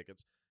for these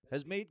tickets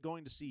has made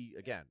going to see,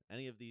 again,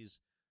 any of these,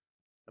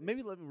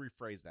 maybe let me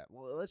rephrase that.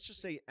 Well, let's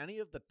just say any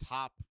of the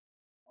top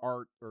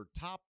art or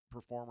top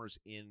performers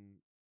in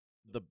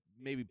the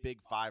maybe big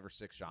 5 or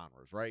 6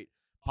 genres, right?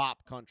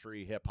 Pop,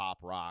 country, hip hop,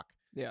 rock.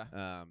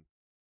 Yeah.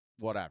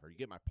 Whatever. You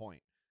get my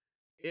point.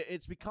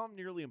 It's become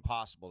nearly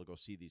impossible to go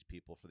see these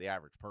people for the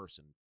average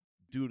person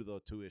due to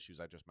the two issues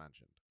I just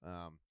mentioned.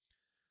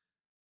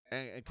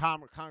 And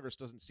Congress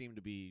doesn't seem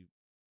to be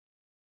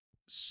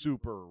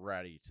super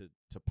ready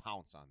to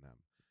pounce on them.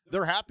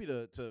 They're happy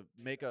to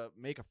make a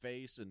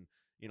face and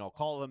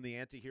call them the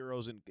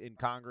anti-heroes in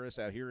Congress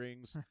at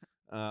hearings.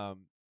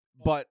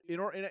 But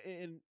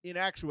in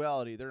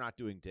actuality, they're not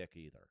doing dick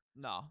either.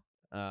 No.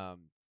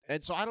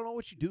 And so I don't know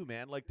what you do,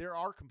 man. Like there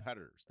are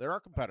competitors.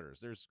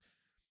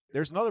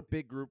 There's another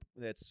big group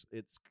it's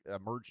a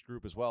merged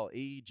group as well,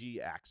 AEG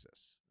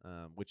Access,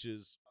 which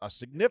is a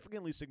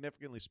significantly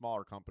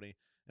smaller company,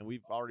 and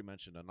we've already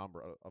mentioned a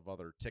number of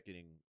other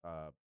ticketing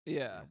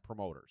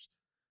promoters.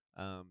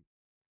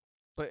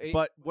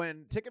 But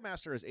when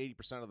Ticketmaster has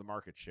 80% of the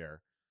market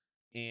share,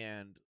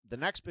 and the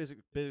next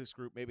biggest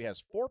group maybe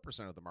has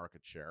 4% of the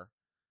market share,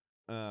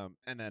 and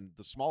then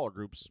the smaller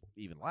groups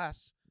even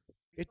less,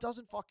 it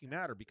doesn't fucking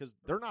matter because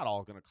they're not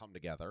all going to come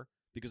together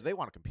because they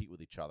want to compete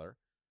with each other.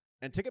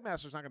 And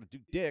Ticketmaster's not going to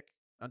do dick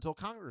until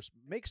Congress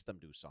makes them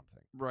do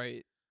something.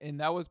 Right. And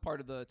that was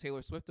part of the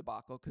Taylor Swift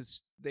debacle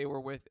because they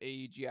were with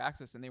AEG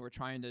Access and they were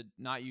trying to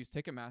not use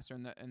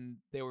Ticketmaster, and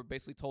they were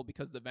basically told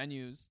because the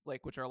venues,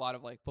 like which are a lot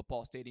of like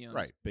football stadiums,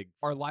 Right, big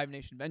are Live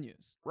Nation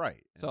venues.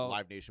 Right. So and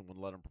Live Nation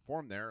wouldn't let them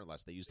perform there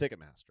unless they use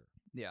Ticketmaster.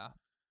 Yeah.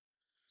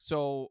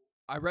 So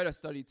I read a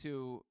study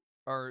too,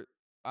 or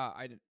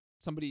I didn't.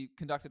 Somebody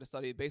conducted a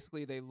study.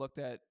 Basically, they looked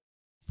at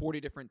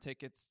 40 different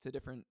tickets to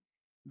different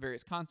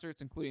various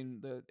concerts, including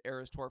the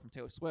Eras tour from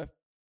Taylor Swift,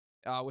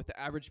 with the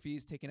average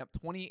fees taking up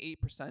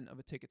 28% of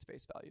a ticket's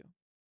face value.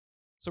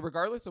 So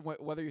regardless of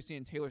whether you're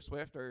seeing Taylor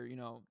Swift or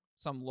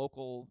some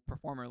local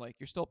performer, like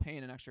you're still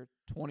paying an extra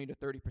 20 to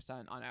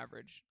 30% on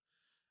average.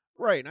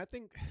 Right, and I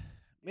think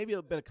maybe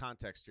a bit of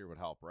context here would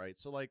help. Right,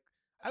 so like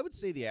I would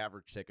say the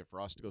average ticket for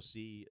us to go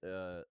see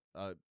a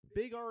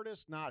big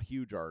artist, not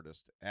huge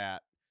artist,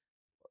 at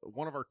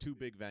one of our two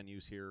big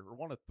venues here, or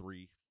one of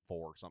 3,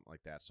 4, something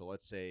like that. So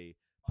let's say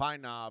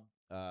Pine Knob,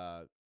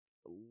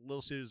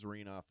 Little Caesars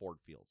Arena, Ford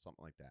Field,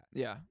 something like that.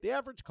 Yeah. The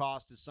average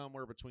cost is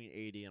somewhere between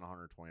 $80 and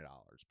 $120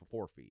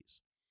 before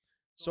fees.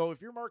 So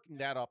if you're marking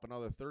that up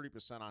another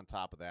 30% on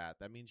top of that,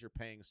 that means you're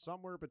paying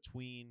somewhere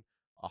between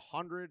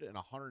 $100 and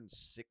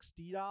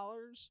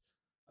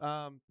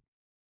 $160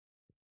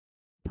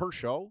 per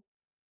show,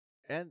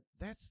 and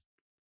that's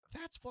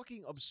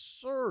fucking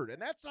absurd.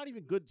 And that's not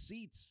even good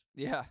seats.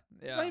 Yeah.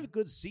 It's not even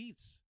good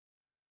seats.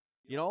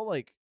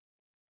 Like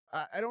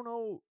I don't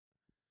know.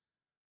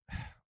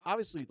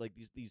 Obviously, like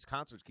these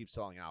concerts keep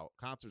selling out.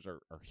 Concerts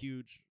are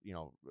huge.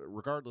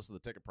 Regardless of the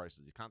ticket prices,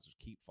 these concerts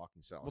keep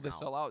fucking selling out. Well, they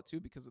sell out too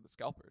because of the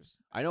scalpers.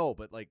 I know,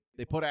 but like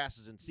they put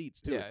asses in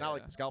seats too. Yeah, it's not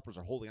like the scalpers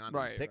are holding on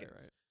to these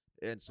tickets.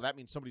 Right. And so that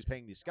means somebody's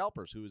paying these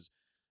scalpers. Who's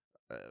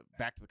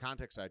back to the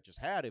context I just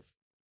had.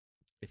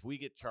 If we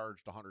get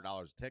charged $100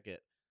 a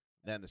ticket,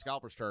 then the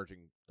scalper's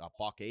charging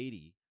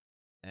 $180,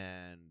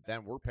 and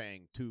then we're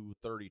paying $230,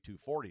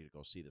 $240 to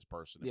go see this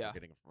person. If we're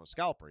getting it from a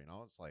scalper,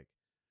 it's like,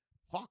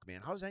 fuck, man.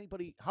 How does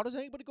anybody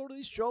go to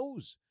these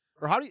shows?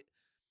 Or how do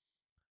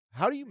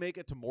you make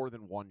it to more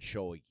than one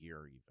show a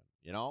year? Even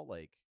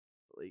like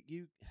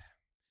you.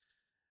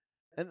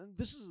 And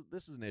this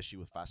is an issue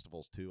with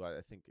festivals too. I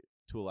think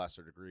to a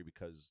lesser degree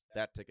because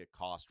that ticket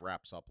cost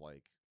wraps up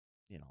like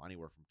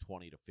anywhere from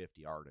 20 to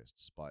 50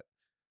 artists, but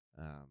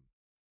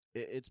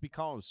it's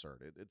become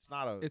absurd. It's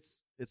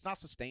not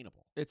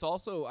sustainable. It's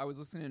also, I was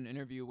listening to an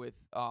interview with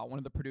one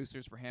of the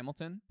producers for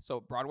Hamilton, so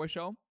Broadway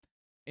show,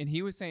 and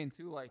he was saying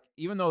too, like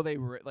even though they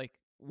were like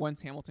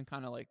once Hamilton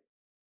kind of like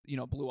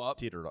blew up,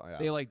 teetered, yeah.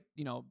 They like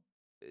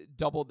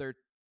doubled their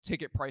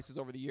ticket prices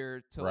over the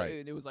year to right.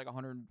 Like, it was like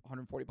 $100,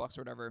 $140 or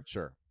whatever.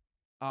 Sure.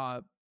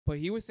 But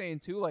he was saying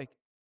too, like,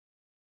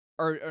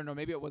 or no,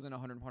 maybe it wasn't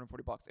 $100,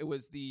 $140. It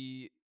was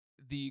the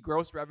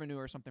gross revenue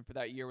or something for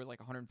that year was like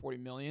 $140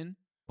 million.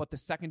 But the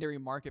secondary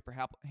market for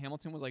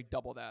Hamilton was like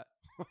double that.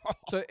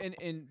 So,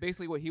 and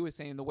basically what he was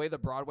saying, the way the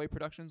Broadway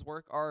productions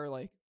work are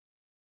like,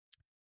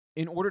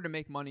 in order to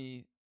make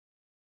money,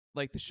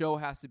 like the show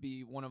has to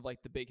be one of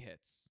like the big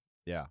hits.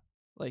 Yeah.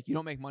 Like you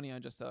don't make money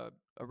on just a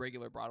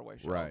regular Broadway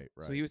show. Right.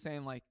 So he was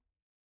saying like,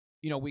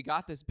 we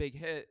got this big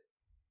hit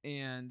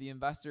and the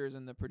investors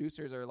and the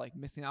producers are like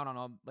missing out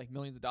on like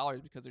millions of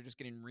dollars because they're just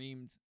getting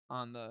reamed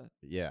on the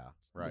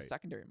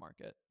secondary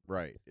market.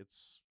 Right.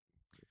 It's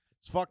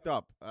fucked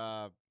up.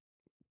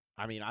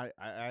 I mean,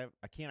 I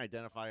can't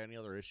identify any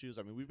other issues.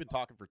 I mean, we've been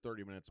talking for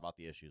 30 minutes about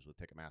the issues with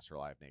Ticketmaster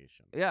Live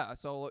Nation. Yeah.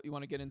 So you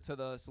want to get into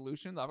the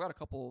solutions? I've got a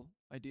couple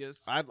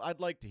ideas. I'd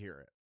like to hear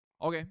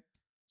it. Okay.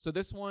 So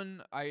this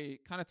one I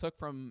kind of took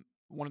from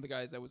one of the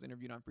guys that was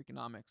interviewed on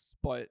Freakonomics,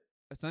 but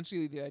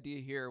essentially the idea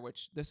here,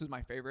 which this is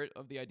my favorite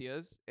of the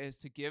ideas, is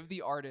to give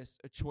the artist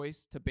a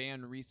choice to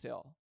ban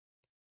resale.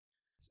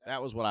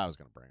 That was what I was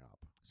going to bring up.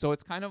 So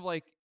it's kind of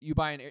like you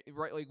buy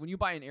like when you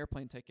buy an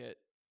airplane ticket,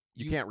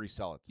 you can't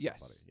resell it to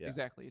somebody. Yes, yeah.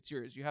 Exactly. It's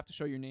yours. You have to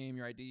show your name,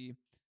 your ID.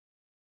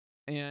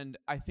 And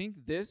I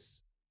think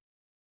this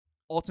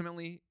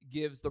ultimately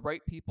gives the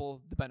right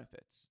people the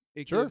benefits.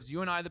 It gives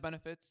you and I the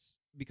benefits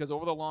because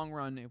over the long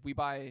run, if we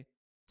buy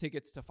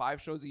tickets to 5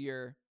 shows a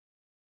year,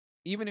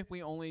 even if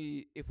we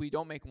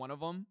don't make one of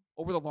them,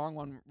 over the long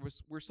run,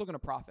 we're still going to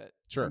profit.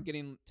 Sure. From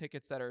getting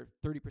tickets that are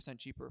 30%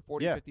 cheaper,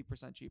 40,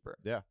 50% cheaper.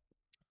 Yeah.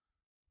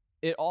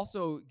 It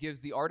also gives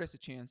the artist a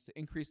chance to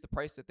increase the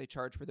price that they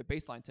charge for their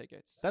baseline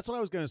tickets. That's what I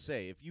was going to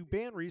say. If you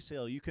ban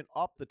resale, you can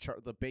up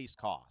the base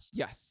cost.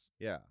 Yes.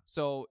 Yeah.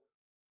 So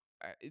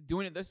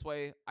doing it this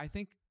way, I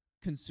think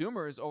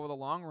consumers over the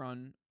long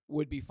run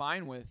would be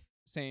fine with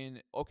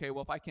saying, okay,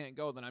 well, if I can't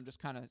go, then I'm just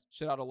kind of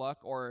shit out of luck.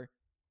 Or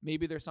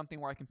maybe there's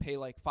something where I can pay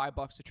like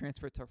 $5 to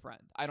transfer it to a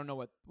friend. I don't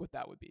know what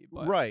that would be.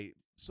 But. Right.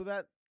 So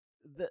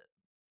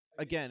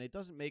again, it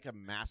doesn't make a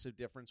massive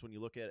difference when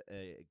you look at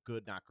a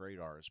good, not great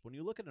artist. When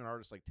you look at an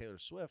artist like Taylor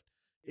Swift,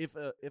 if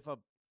a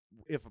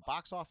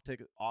box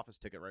office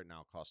ticket right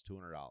now costs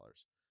 $200,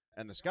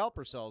 and the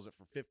scalper sells it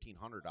for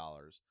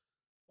 $1,500,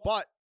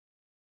 but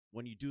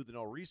when you do the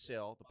no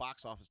resale, the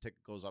box office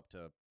ticket goes up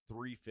to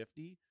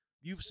 $350.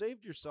 You've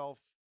saved yourself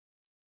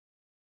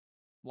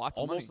Lots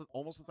of money.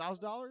 almost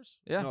 $1,000.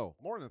 Yeah. No,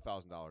 more than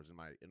 $1,000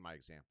 in my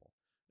example.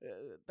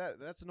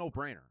 That's a no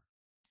brainer.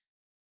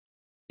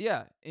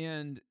 Yeah,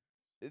 and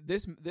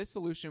this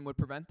solution would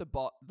prevent the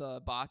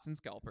bots and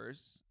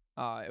scalpers.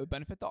 It would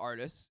benefit the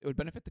artists. It would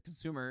benefit the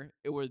consumer.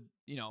 It would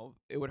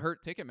it would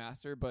hurt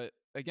Ticketmaster, but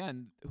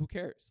again, who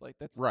cares? Like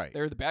that's right.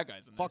 They're the bad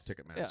guys in Fuck this.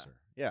 Ticketmaster.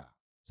 Yeah.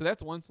 So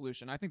that's one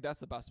solution. I think that's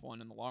the best one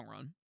in the long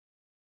run.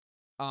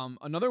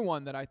 Another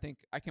one that I think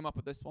I came up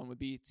with this one would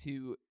be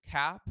to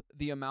cap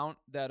the amount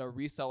that a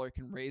reseller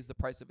can raise the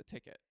price of a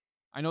ticket.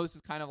 I know this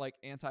is kind of like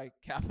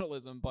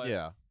anti-capitalism, but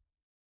yeah.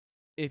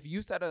 If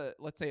you set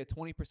let's say a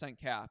 20%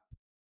 cap,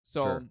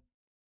 so Sure.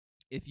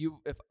 if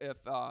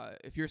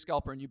you're a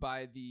scalper and you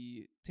buy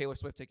the Taylor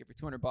Swift ticket for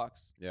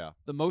 $200, yeah,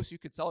 the most you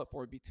could sell it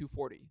for would be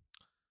 $240.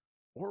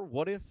 Or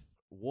what if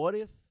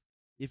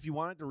you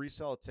wanted to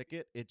resell a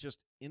ticket, it just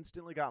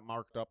instantly got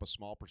marked up a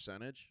small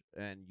percentage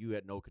and you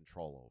had no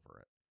control over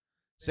it.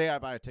 Say I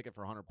buy a ticket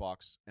for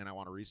 $100 and I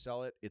want to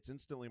resell it, it's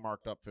instantly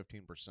marked up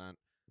 15%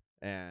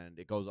 and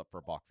it goes up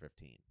for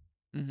 $1.15.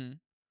 Mm-hmm.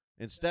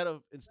 Instead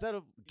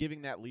of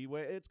giving that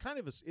leeway, it's kind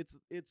of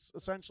it's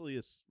essentially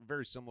a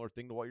very similar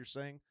thing to what you're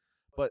saying,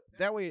 but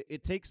that way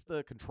it takes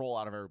the control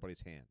out of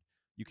everybody's hand.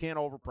 You can't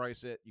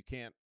overprice it. You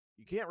can't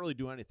really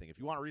do anything. If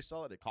you want to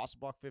resell it, it costs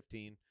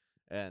 $1.15,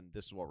 and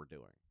this is what we're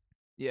doing.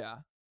 Yeah,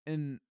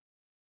 and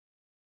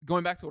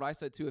going back to what I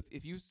said too,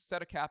 if you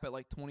set a cap at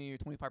like 20 or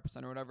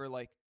 25% or whatever,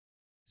 like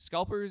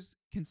scalpers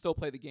can still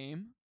play the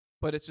game,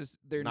 but it's just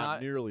they're not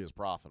nearly as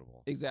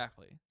profitable.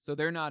 Exactly. So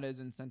they're not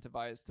as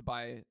incentivized to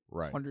buy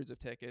right. hundreds of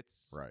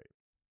tickets. Right.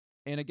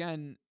 And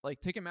again,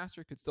 like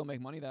Ticketmaster could still make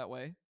money that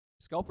way.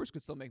 Scalpers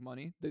could still make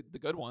money, the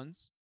good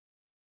ones.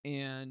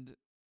 And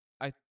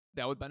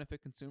that would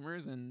benefit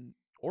consumers. And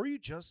or you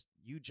just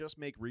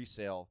make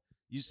resale.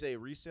 You say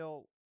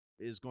resale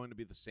is going to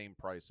be the same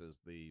price as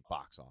the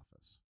box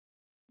office.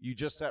 You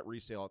just set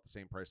resale at the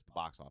same price as the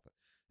box office.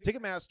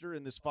 Ticketmaster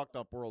in this fucked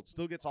up world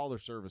still gets all their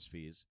service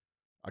fees.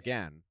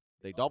 Again,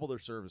 they double their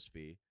service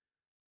fee.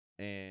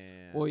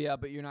 And well, yeah,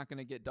 but you're not going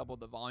to get double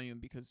the volume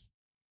because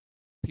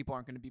people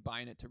aren't going to be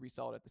buying it to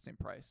resell it at the same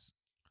price.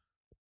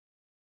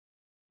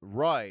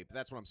 Right, but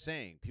that's what I'm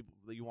saying. People,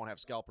 you won't have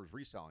scalpers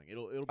reselling.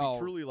 It'll be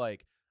truly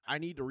like, I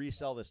need to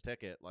resell this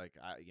ticket. Like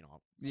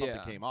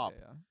something came up,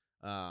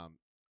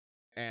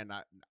 and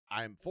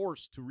I'm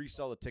forced to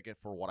resell the ticket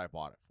for what I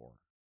bought it for.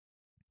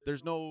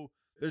 There's no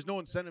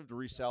incentive to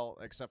resell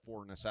except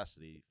for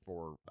necessity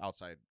for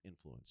outside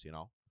influence.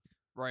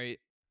 Right.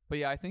 But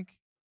yeah, I think,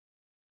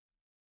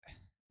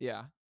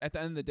 at the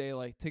end of the day,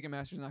 like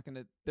Ticketmaster's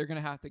they're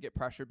going to have to get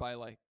pressured by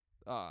like,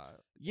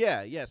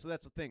 yeah. So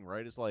that's the thing,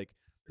 right? It's like,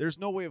 there's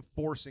no way of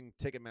forcing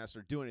Ticketmaster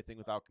to do anything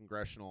without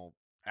congressional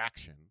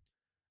action.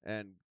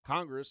 And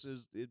Congress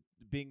is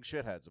being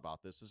shitheads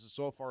about this. This is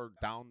so far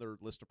down their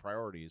list of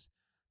priorities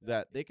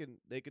that they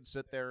can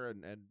sit there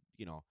and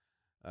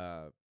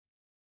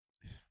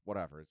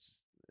whatever.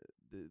 It's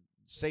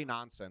say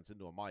nonsense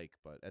into a mic,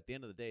 but at the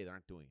end of the day, they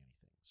aren't doing anything.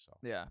 So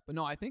yeah, but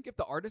no, I think if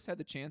the artist had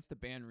the chance to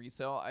ban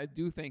resale, I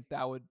do think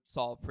that would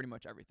solve pretty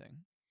much everything.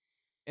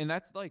 And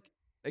that's like,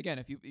 again,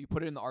 if you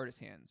put it in the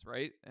artist's hands,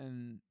 right?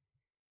 And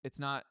it's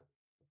not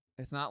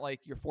like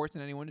you're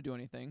forcing anyone to do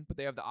anything, but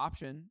they have the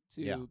option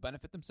to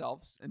benefit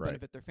themselves and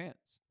benefit their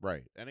fans.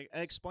 Right. And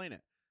explain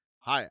it.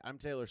 Hi, I'm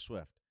Taylor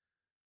Swift.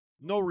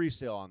 No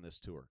resale on this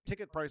tour.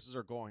 Ticket prices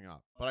are going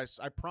up, but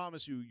I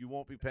promise you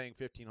won't be paying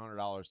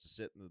 $1,500 to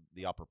sit in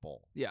the upper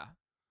bowl. Yeah,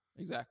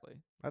 exactly.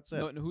 That's it.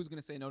 No, who's going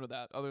to say no to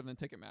that other than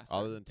Ticketmaster?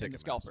 Other than Ticketmaster. And the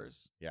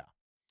scalpers. Yeah.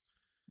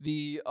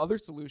 The other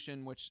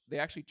solution, which they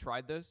actually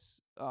tried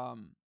this a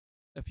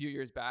few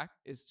years back,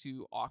 is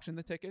to auction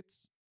the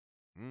tickets.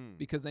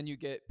 Because then you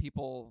get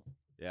people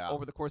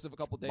over the course of a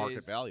couple days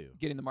market value.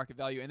 Getting the market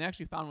value. And they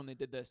actually found when they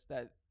did this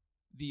that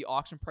the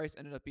auction price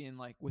ended up being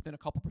like within a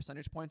couple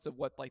percentage points of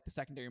what like the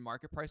secondary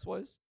market price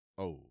was.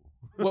 Oh.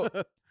 Well,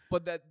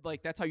 but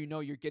that's how you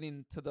know you're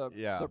getting to the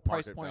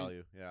price point.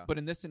 Value. Yeah. But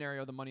in this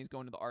scenario, the money's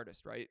going to the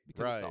artist, right?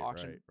 Because it's the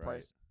auction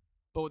price.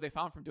 But what they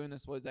found from doing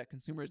this was that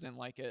consumers didn't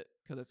like it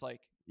because it's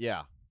like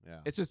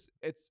it's just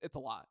it's a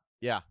lot.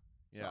 Yeah.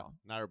 So.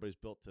 Not everybody's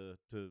built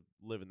to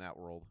live in that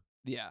world.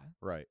 Yeah.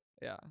 Right.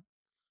 Yeah.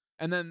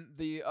 And then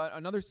the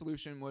another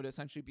solution would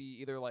essentially be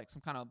either like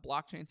some kind of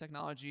blockchain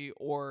technology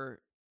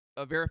or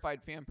a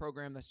verified fan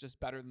program that's just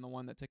better than the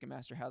one that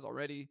Ticketmaster has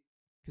already,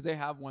 because they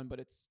have one, but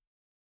it's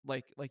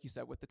like you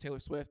said with the Taylor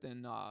Swift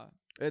and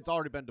it's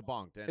already been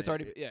debunked. And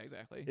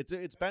exactly.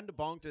 It's been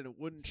debunked, and it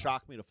wouldn't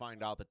shock me to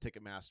find out that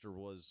Ticketmaster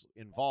was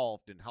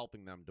involved in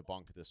helping them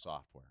debunk this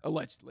software.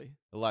 Allegedly.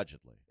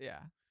 Yeah.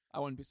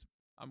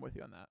 I'm with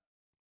you on that.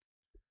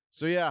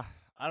 So yeah,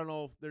 I don't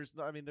know. There's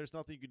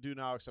nothing you can do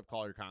now except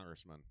call your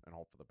congressman and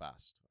hope for the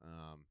best.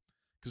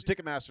 Because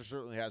Ticketmaster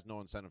certainly has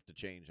no incentive to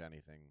change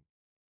anything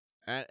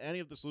any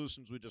of the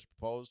solutions we just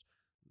proposed,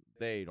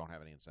 they don't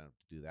have any incentive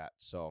to do that.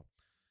 So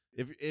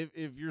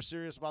if you're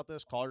serious about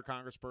this, call your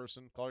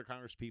congressperson, call your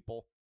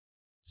congresspeople,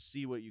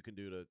 see what you can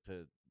do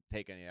to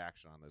take any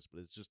action on this.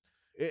 But it's just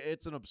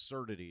it's an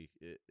absurdity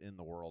in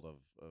the world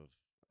of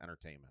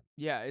entertainment.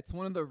 Yeah, it's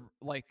one of the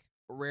like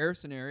rare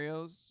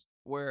scenarios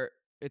where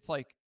it's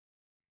like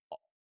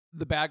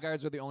the bad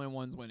guys are the only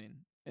ones winning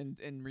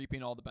and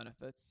reaping all the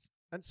benefits.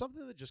 And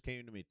something that just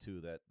came to me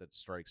too that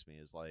strikes me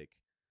is like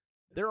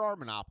there are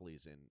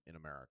monopolies in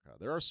America.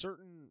 There are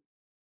certain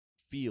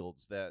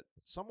fields that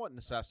somewhat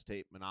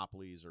necessitate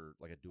monopolies or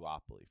like a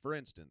duopoly. For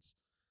instance,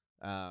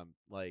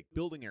 like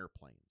building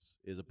airplanes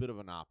is a bit of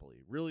a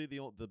monopoly. Really,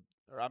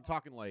 I'm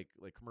talking like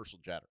commercial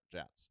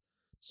jets.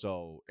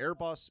 So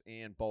Airbus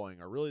and Boeing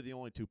are really the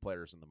only two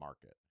players in the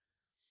market.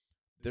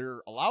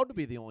 They're allowed to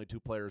be the only two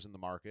players in the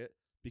market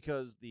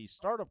because the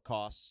startup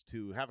costs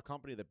to have a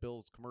company that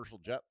builds commercial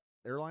jet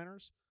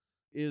airliners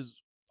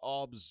is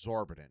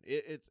absorbent.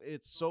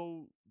 It's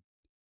so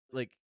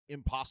like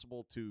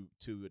impossible to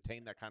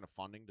attain that kind of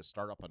funding to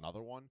start up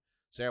another one.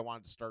 Say I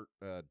wanted to start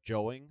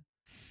Joeing.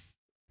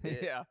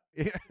 Yeah.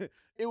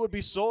 It would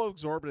be so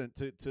exorbitant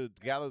to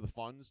gather the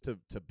funds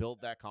to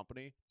build that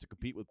company to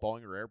compete with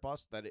Boeing or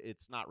Airbus that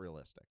it's not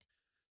realistic.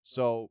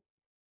 So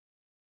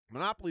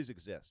monopolies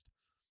exist.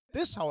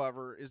 This,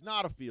 however, is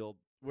not a field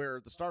where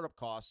the startup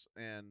costs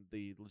and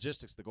the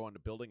logistics that go into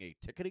building a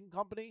ticketing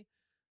company,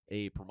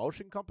 a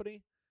promotion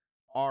company,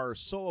 are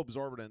so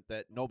absorbent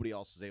that nobody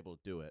else is able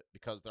to do it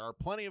because there are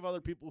plenty of other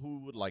people who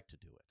would like to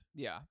do it.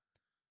 Yeah.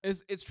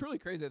 It's truly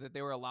crazy that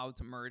they were allowed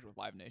to merge with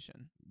Live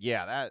Nation.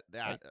 Yeah,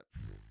 There had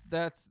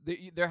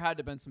to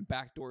have been some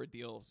backdoor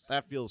deals.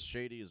 that feels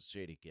shady as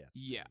shady gets.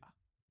 Yeah.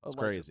 It's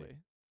allegedly. crazy.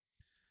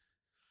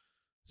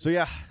 So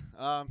yeah,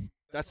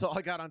 that's all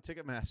I got on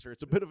Ticketmaster.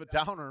 It's a bit of a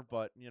downer,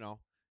 but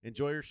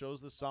enjoy your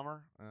shows this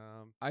summer.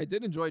 I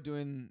did enjoy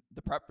doing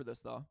the prep for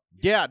this though.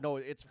 Yeah, no,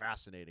 it's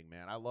fascinating,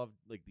 man. I love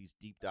like these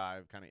deep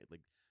dive kind of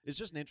like it's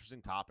just an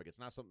interesting topic. It's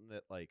not something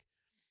that like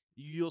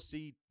you'll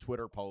see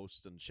Twitter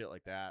posts and shit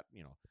like that.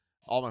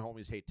 All my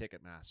homies hate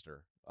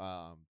Ticketmaster.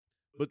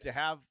 But to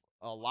have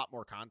a lot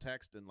more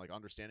context and like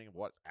understanding of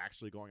what's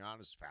actually going on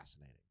is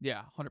fascinating.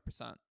 Yeah,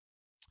 100%.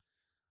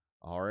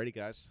 Alrighty,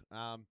 guys.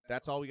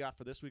 That's all we got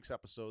for this week's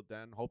episode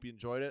then. Hope you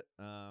enjoyed it.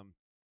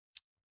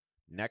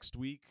 Next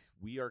week,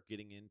 we are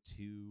getting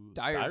into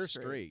Dire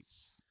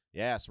Straits.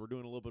 Yeah, so we're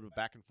doing a little bit of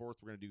back and forth.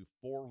 We're going to do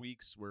 4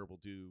 weeks where we'll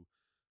do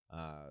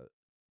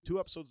 2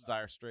 episodes of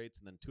Dire Straits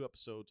and then 2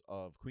 episodes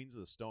of Queens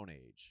of the Stone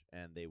Age,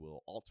 and they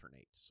will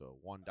alternate. So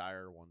 1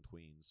 Dire, 1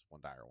 Queens,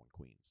 1 Dire, 1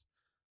 Queens.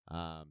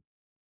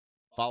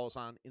 Follow us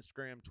on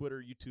Instagram,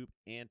 Twitter, YouTube,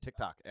 and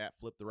TikTok at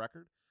Flip the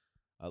Record.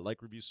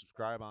 Like, review,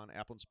 subscribe on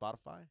Apple and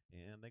Spotify,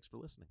 and thanks for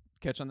listening.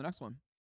 Catch you on the next one.